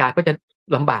อเมริกาก็จะ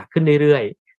ลำบากขึ้นเรื่อย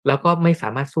ๆแล้วก็ไม่สา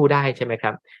มารถสู้ได้ใช่ไหมค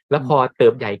รับแล้วพอเติ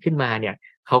บใหญ่ขึ้นมาเนี่ย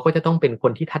เขาก็จะต้องเป็นค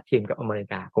นที่ทัดเทียมกับอเมริ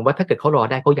กาผมว่าถ้าเกิดเขารอ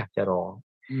ได้เขาอยากจะรอ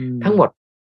ทั้งหมด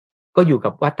ก็อยู่กั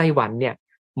บว่าไต้หวันเนี่ย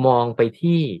มองไป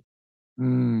ที่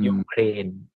ยูเครน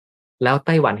แล้วไ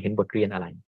ต้หวันเห็นบทเรียนอะไร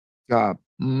ครับ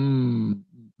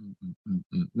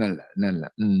นั่นแหล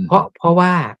ะเพราะ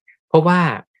ว่า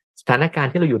สถานการ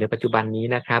ณ์ที่เราอยู่ในปัจจุบันนี้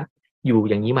นะครับอยู่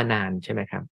อย่างนี้มานานใช่ไหม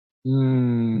ครับ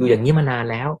อยู่อย่างนี้มานาน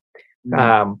แล้ว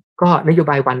ก็นโย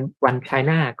บายวันไช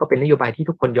น่าก็เป็นนโยบายที่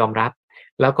ทุกคนยอมรับ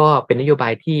แล้วก็เป็นนโยบา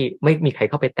ยที่ไม่มีใคร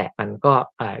เข้าไปแตะมันก็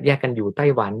แยกกันอยู่ไต้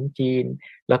หวันจีน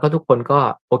แล้วก็ทุกคนก็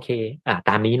โอเค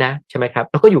ตามนี้นะใช่ไหมครับ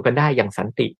แล้วก็อยู่กันได้อย่างสัน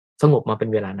ติสงบมาเป็น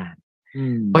เวลานาน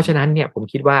เพราะฉะนั้นเนี่ยผม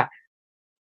คิดว่า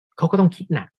เขาก็ต้องคิด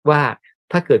หนักว่า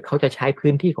ถ้าเกิดเขาจะใช้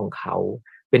พื้นที่ของเขา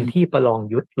เป็นที่ประลอง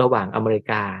ยุทธระหว่างอเมริ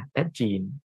กาและจีน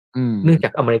เนื่องจา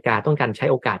กอเมริกาต้องการใช้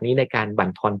โอกาสนี้ในการบั่น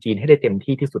ทอนจีนให้ได้เต็ม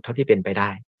ที่ที่สุดเท่าที่เป็นไปได้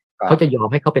เขาจะยอม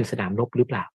ให้เขาเป็นสนามรบหรือ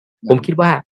เปล่าผมคิดว่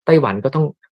าไต้หวันก็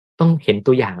ต้องเห็น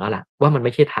ตัวอย่างแล้วล่ะว่ามันไ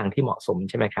ม่ใช่ทางที่เหมาะสม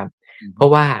ใช่ไหมครับเพรา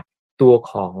ะว่าตัว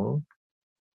ข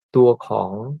อ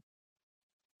ง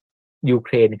ยูเค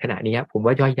รนขณะนี้ผม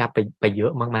ว่าย่อยยับไปเยอ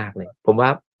ะมากๆเลยผมว่า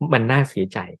มันน่าเสีย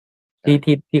ใจ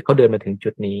ที่เขาเดินมาถึงจุ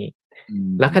ดนี้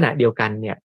แล้วขณะเดียวกันเ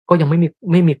นี่ยก็ยังไ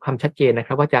ม่มีความชัดเจนนะค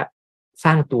รับว่าจะส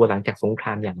ร้างตัวหลังจากสงคร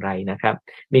ามอย่างไรนะครับ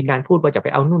มีการพูดว่าจะไป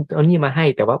เอานู่นเอานี่มาให้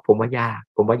แต่ว่าผมว่ายาก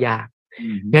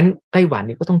งั้นไต้หวัน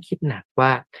นี่ก็ต้องคิดหนัก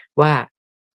ว่า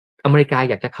อเมริกา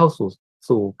อยากจะเข้า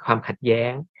สู่ความขัดแย้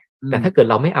งแต่ถ้าเกิด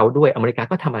เราไม่เอาด้วยอเมริกา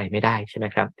ก็ทำอะไรไม่ได้ใช่ไหม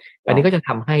ครับอันนี้ก็จะท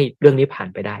ำให้เรื่องนี้ผ่าน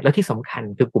ไปได้แล้วที่สำคัญ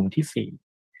คือกลุ่มที่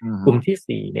4กลุ่ม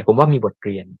ที่4เนี่ยผมว่ามีบทเ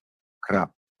รียนครับ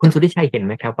คุณสุทธิชัยเห็นไ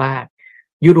หมครับว่า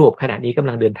ยุโรปขณะนี้กำ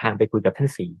ลังเดินทางไปคุยกับท่าน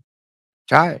สี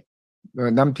ใช่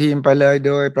นำทีมไปเลยโ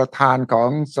ดยประธานของ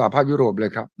สหภาพยุโรปเล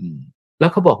ยครับแล้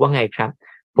วเขาบอกว่าไงครับ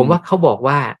ผมว่าเขาบอก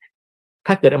ว่า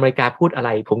ถ้าเกิดอเมริกาพูดอะไร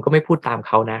ผมก็ไม่พูดตามเ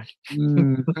ขานะ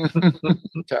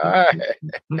ใช่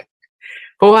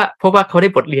เพราะว่าเขาได้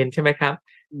บทเรียนใช่ไหมครับ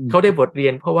เขาได้บทเรีย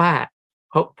นเพราะ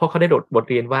เขาได้บท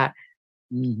เรียนว่า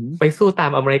ไปสู้ตา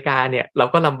มอเมริกาเนี่ยเรา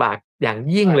ก็ลำบากอย่าง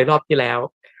ยิ่งเลยรอบที่แล้ว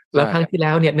ครั้งที่แ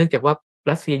ล้วเนี่ยเนื่องจากว่า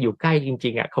รัสเซียอยู่ใกล้จริ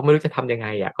งๆเขาไม่รู้จะทำยังไง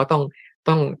ก็ต้อ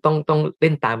งเ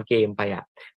ล่นตามเกมไป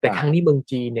แต่ครั้งนี้เมือง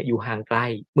จีนเนี่ยอยู่ห่างไกล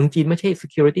เมืองจีนไม่ใช่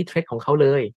security threat ของเขาเล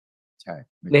ยใช่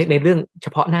ในเรื่องเฉ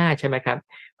พาะหน้าใช่ไหมครับ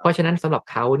เพราะฉะนั้นสำหรับ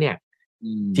เขาเนี่ย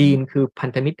จีนคือพัน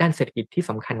ธมิตรด้านเศรษฐกิจที่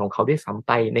สำคัญของเขาด้วยซ้ำไ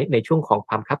ปในช่วงของค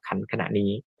วามคับขันขณะ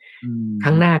นี้ข้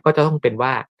างหน้าก็จะต้องเป็นว่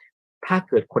าถ้า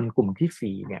เกิดคนกลุ่ม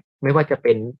ที่4เนี่ยไม่ว่าจะเ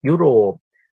ป็นยุโรป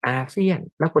อาเซียน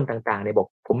และคนต่างๆเนี่ยบอก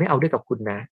ผมไม่เอาด้วยกับคุณ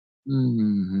นะ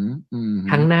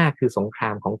ข้างหน้าคือสงครา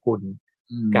มของคุณ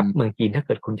กับเมืองจีนถ้าเ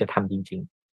กิดคุณจะทำจริง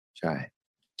ๆใช่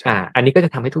อันนี้ก็จ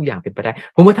ะทำให้ทุกอย่างเป็นไปได้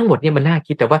ผมว่าทั้งหมดเนี่ยมันน่า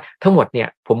คิดแต่ว่าทั้งหมดเนี่ย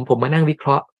ผมมานั่งวิเคร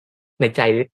าะห์ในใจ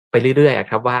ไปเรื่อยๆ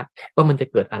ครับว่ามันจะ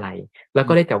เกิดอะไรแล้ว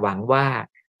ก็ได้แต่หวังว่า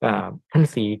ท่าน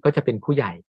สีก็จะเป็นผู้ให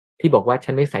ญ่ที่บอกว่า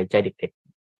ฉันไม่ใส่ใจเด็ก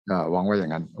ๆหวังว่าอย่า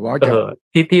งนั้น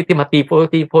ที่มาตีโ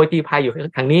พยพายอยู่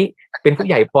ทางนี้เป็นผู้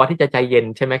ใหญ่พอที่จะใจเย็น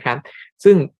ใช่ไหมครับ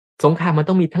ซึ่งสงครามมัน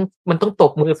ต้องต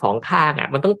บมือ2ข้าง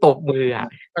มันต้องตบมือ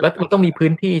แล้วมันต้องมีพื้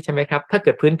นที่ใช่ไหมครับถ้าเ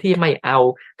กิดพื้นที่ไม่เอา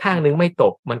ข้างนึงไม่ต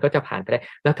บมันก็จะผ่านไปได้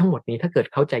แล้วทั้งหมดนี้ถ้าเกิด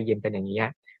เข้าใจเย็นกันอย่างนี้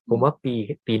ผมว่า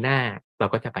ปีหน้าเรา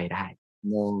ก็จะไปได้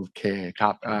โอเคครั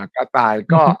บกระต่าย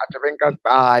ก็อาจจะเป็นกระ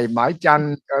ต่ายหมายจันท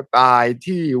ร์กระต่าย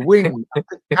ที่วิ่ง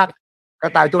คัดกร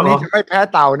ะต่ายตัวนี้จะไม่แพ้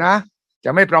เต่านะจ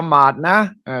ะไม่ประมาทนะ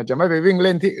จะไม่ไปวิ่งเ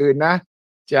ล่นที่อื่นนะ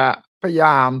จะพยาย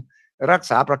ามรัก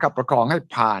ษาประคับประคองให้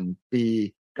ผ่านปี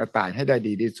กระต่ายให้ได้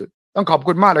ดีที่สุดต้องขอบ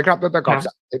คุณมากเลยครับดร.กอบ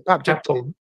ศักดิ์ภาพชัดเจน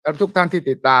และทุกท่านที่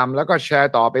ติดตามแล้วก็แช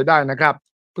ร์ต่อไปได้นะครับ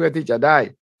เพื่อที่จะได้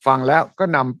ฟังแล้วก็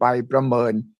นำไปประเมิ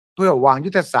นเพื่อวาง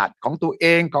ยุทธศาสตร์ของตัวเอ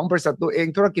งของบริษัทตัวเอง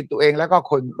ธุรกิจตัวเองแล้วก็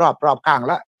คนรอบข้าง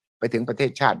และไปถึงประเท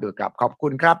ศชาติด้วยครับขอบคุ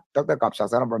ณครับดร.กอบศัก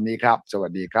ดิ์ สำหรับวันนี้ครับสวั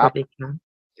สดีครับสวั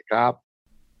สดีครับ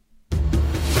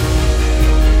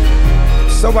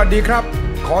สวัสดีครับ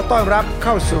ขอต้อนรับเ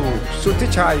ข้าสู่สุทธิ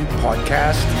ชัยพอดแค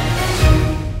สต์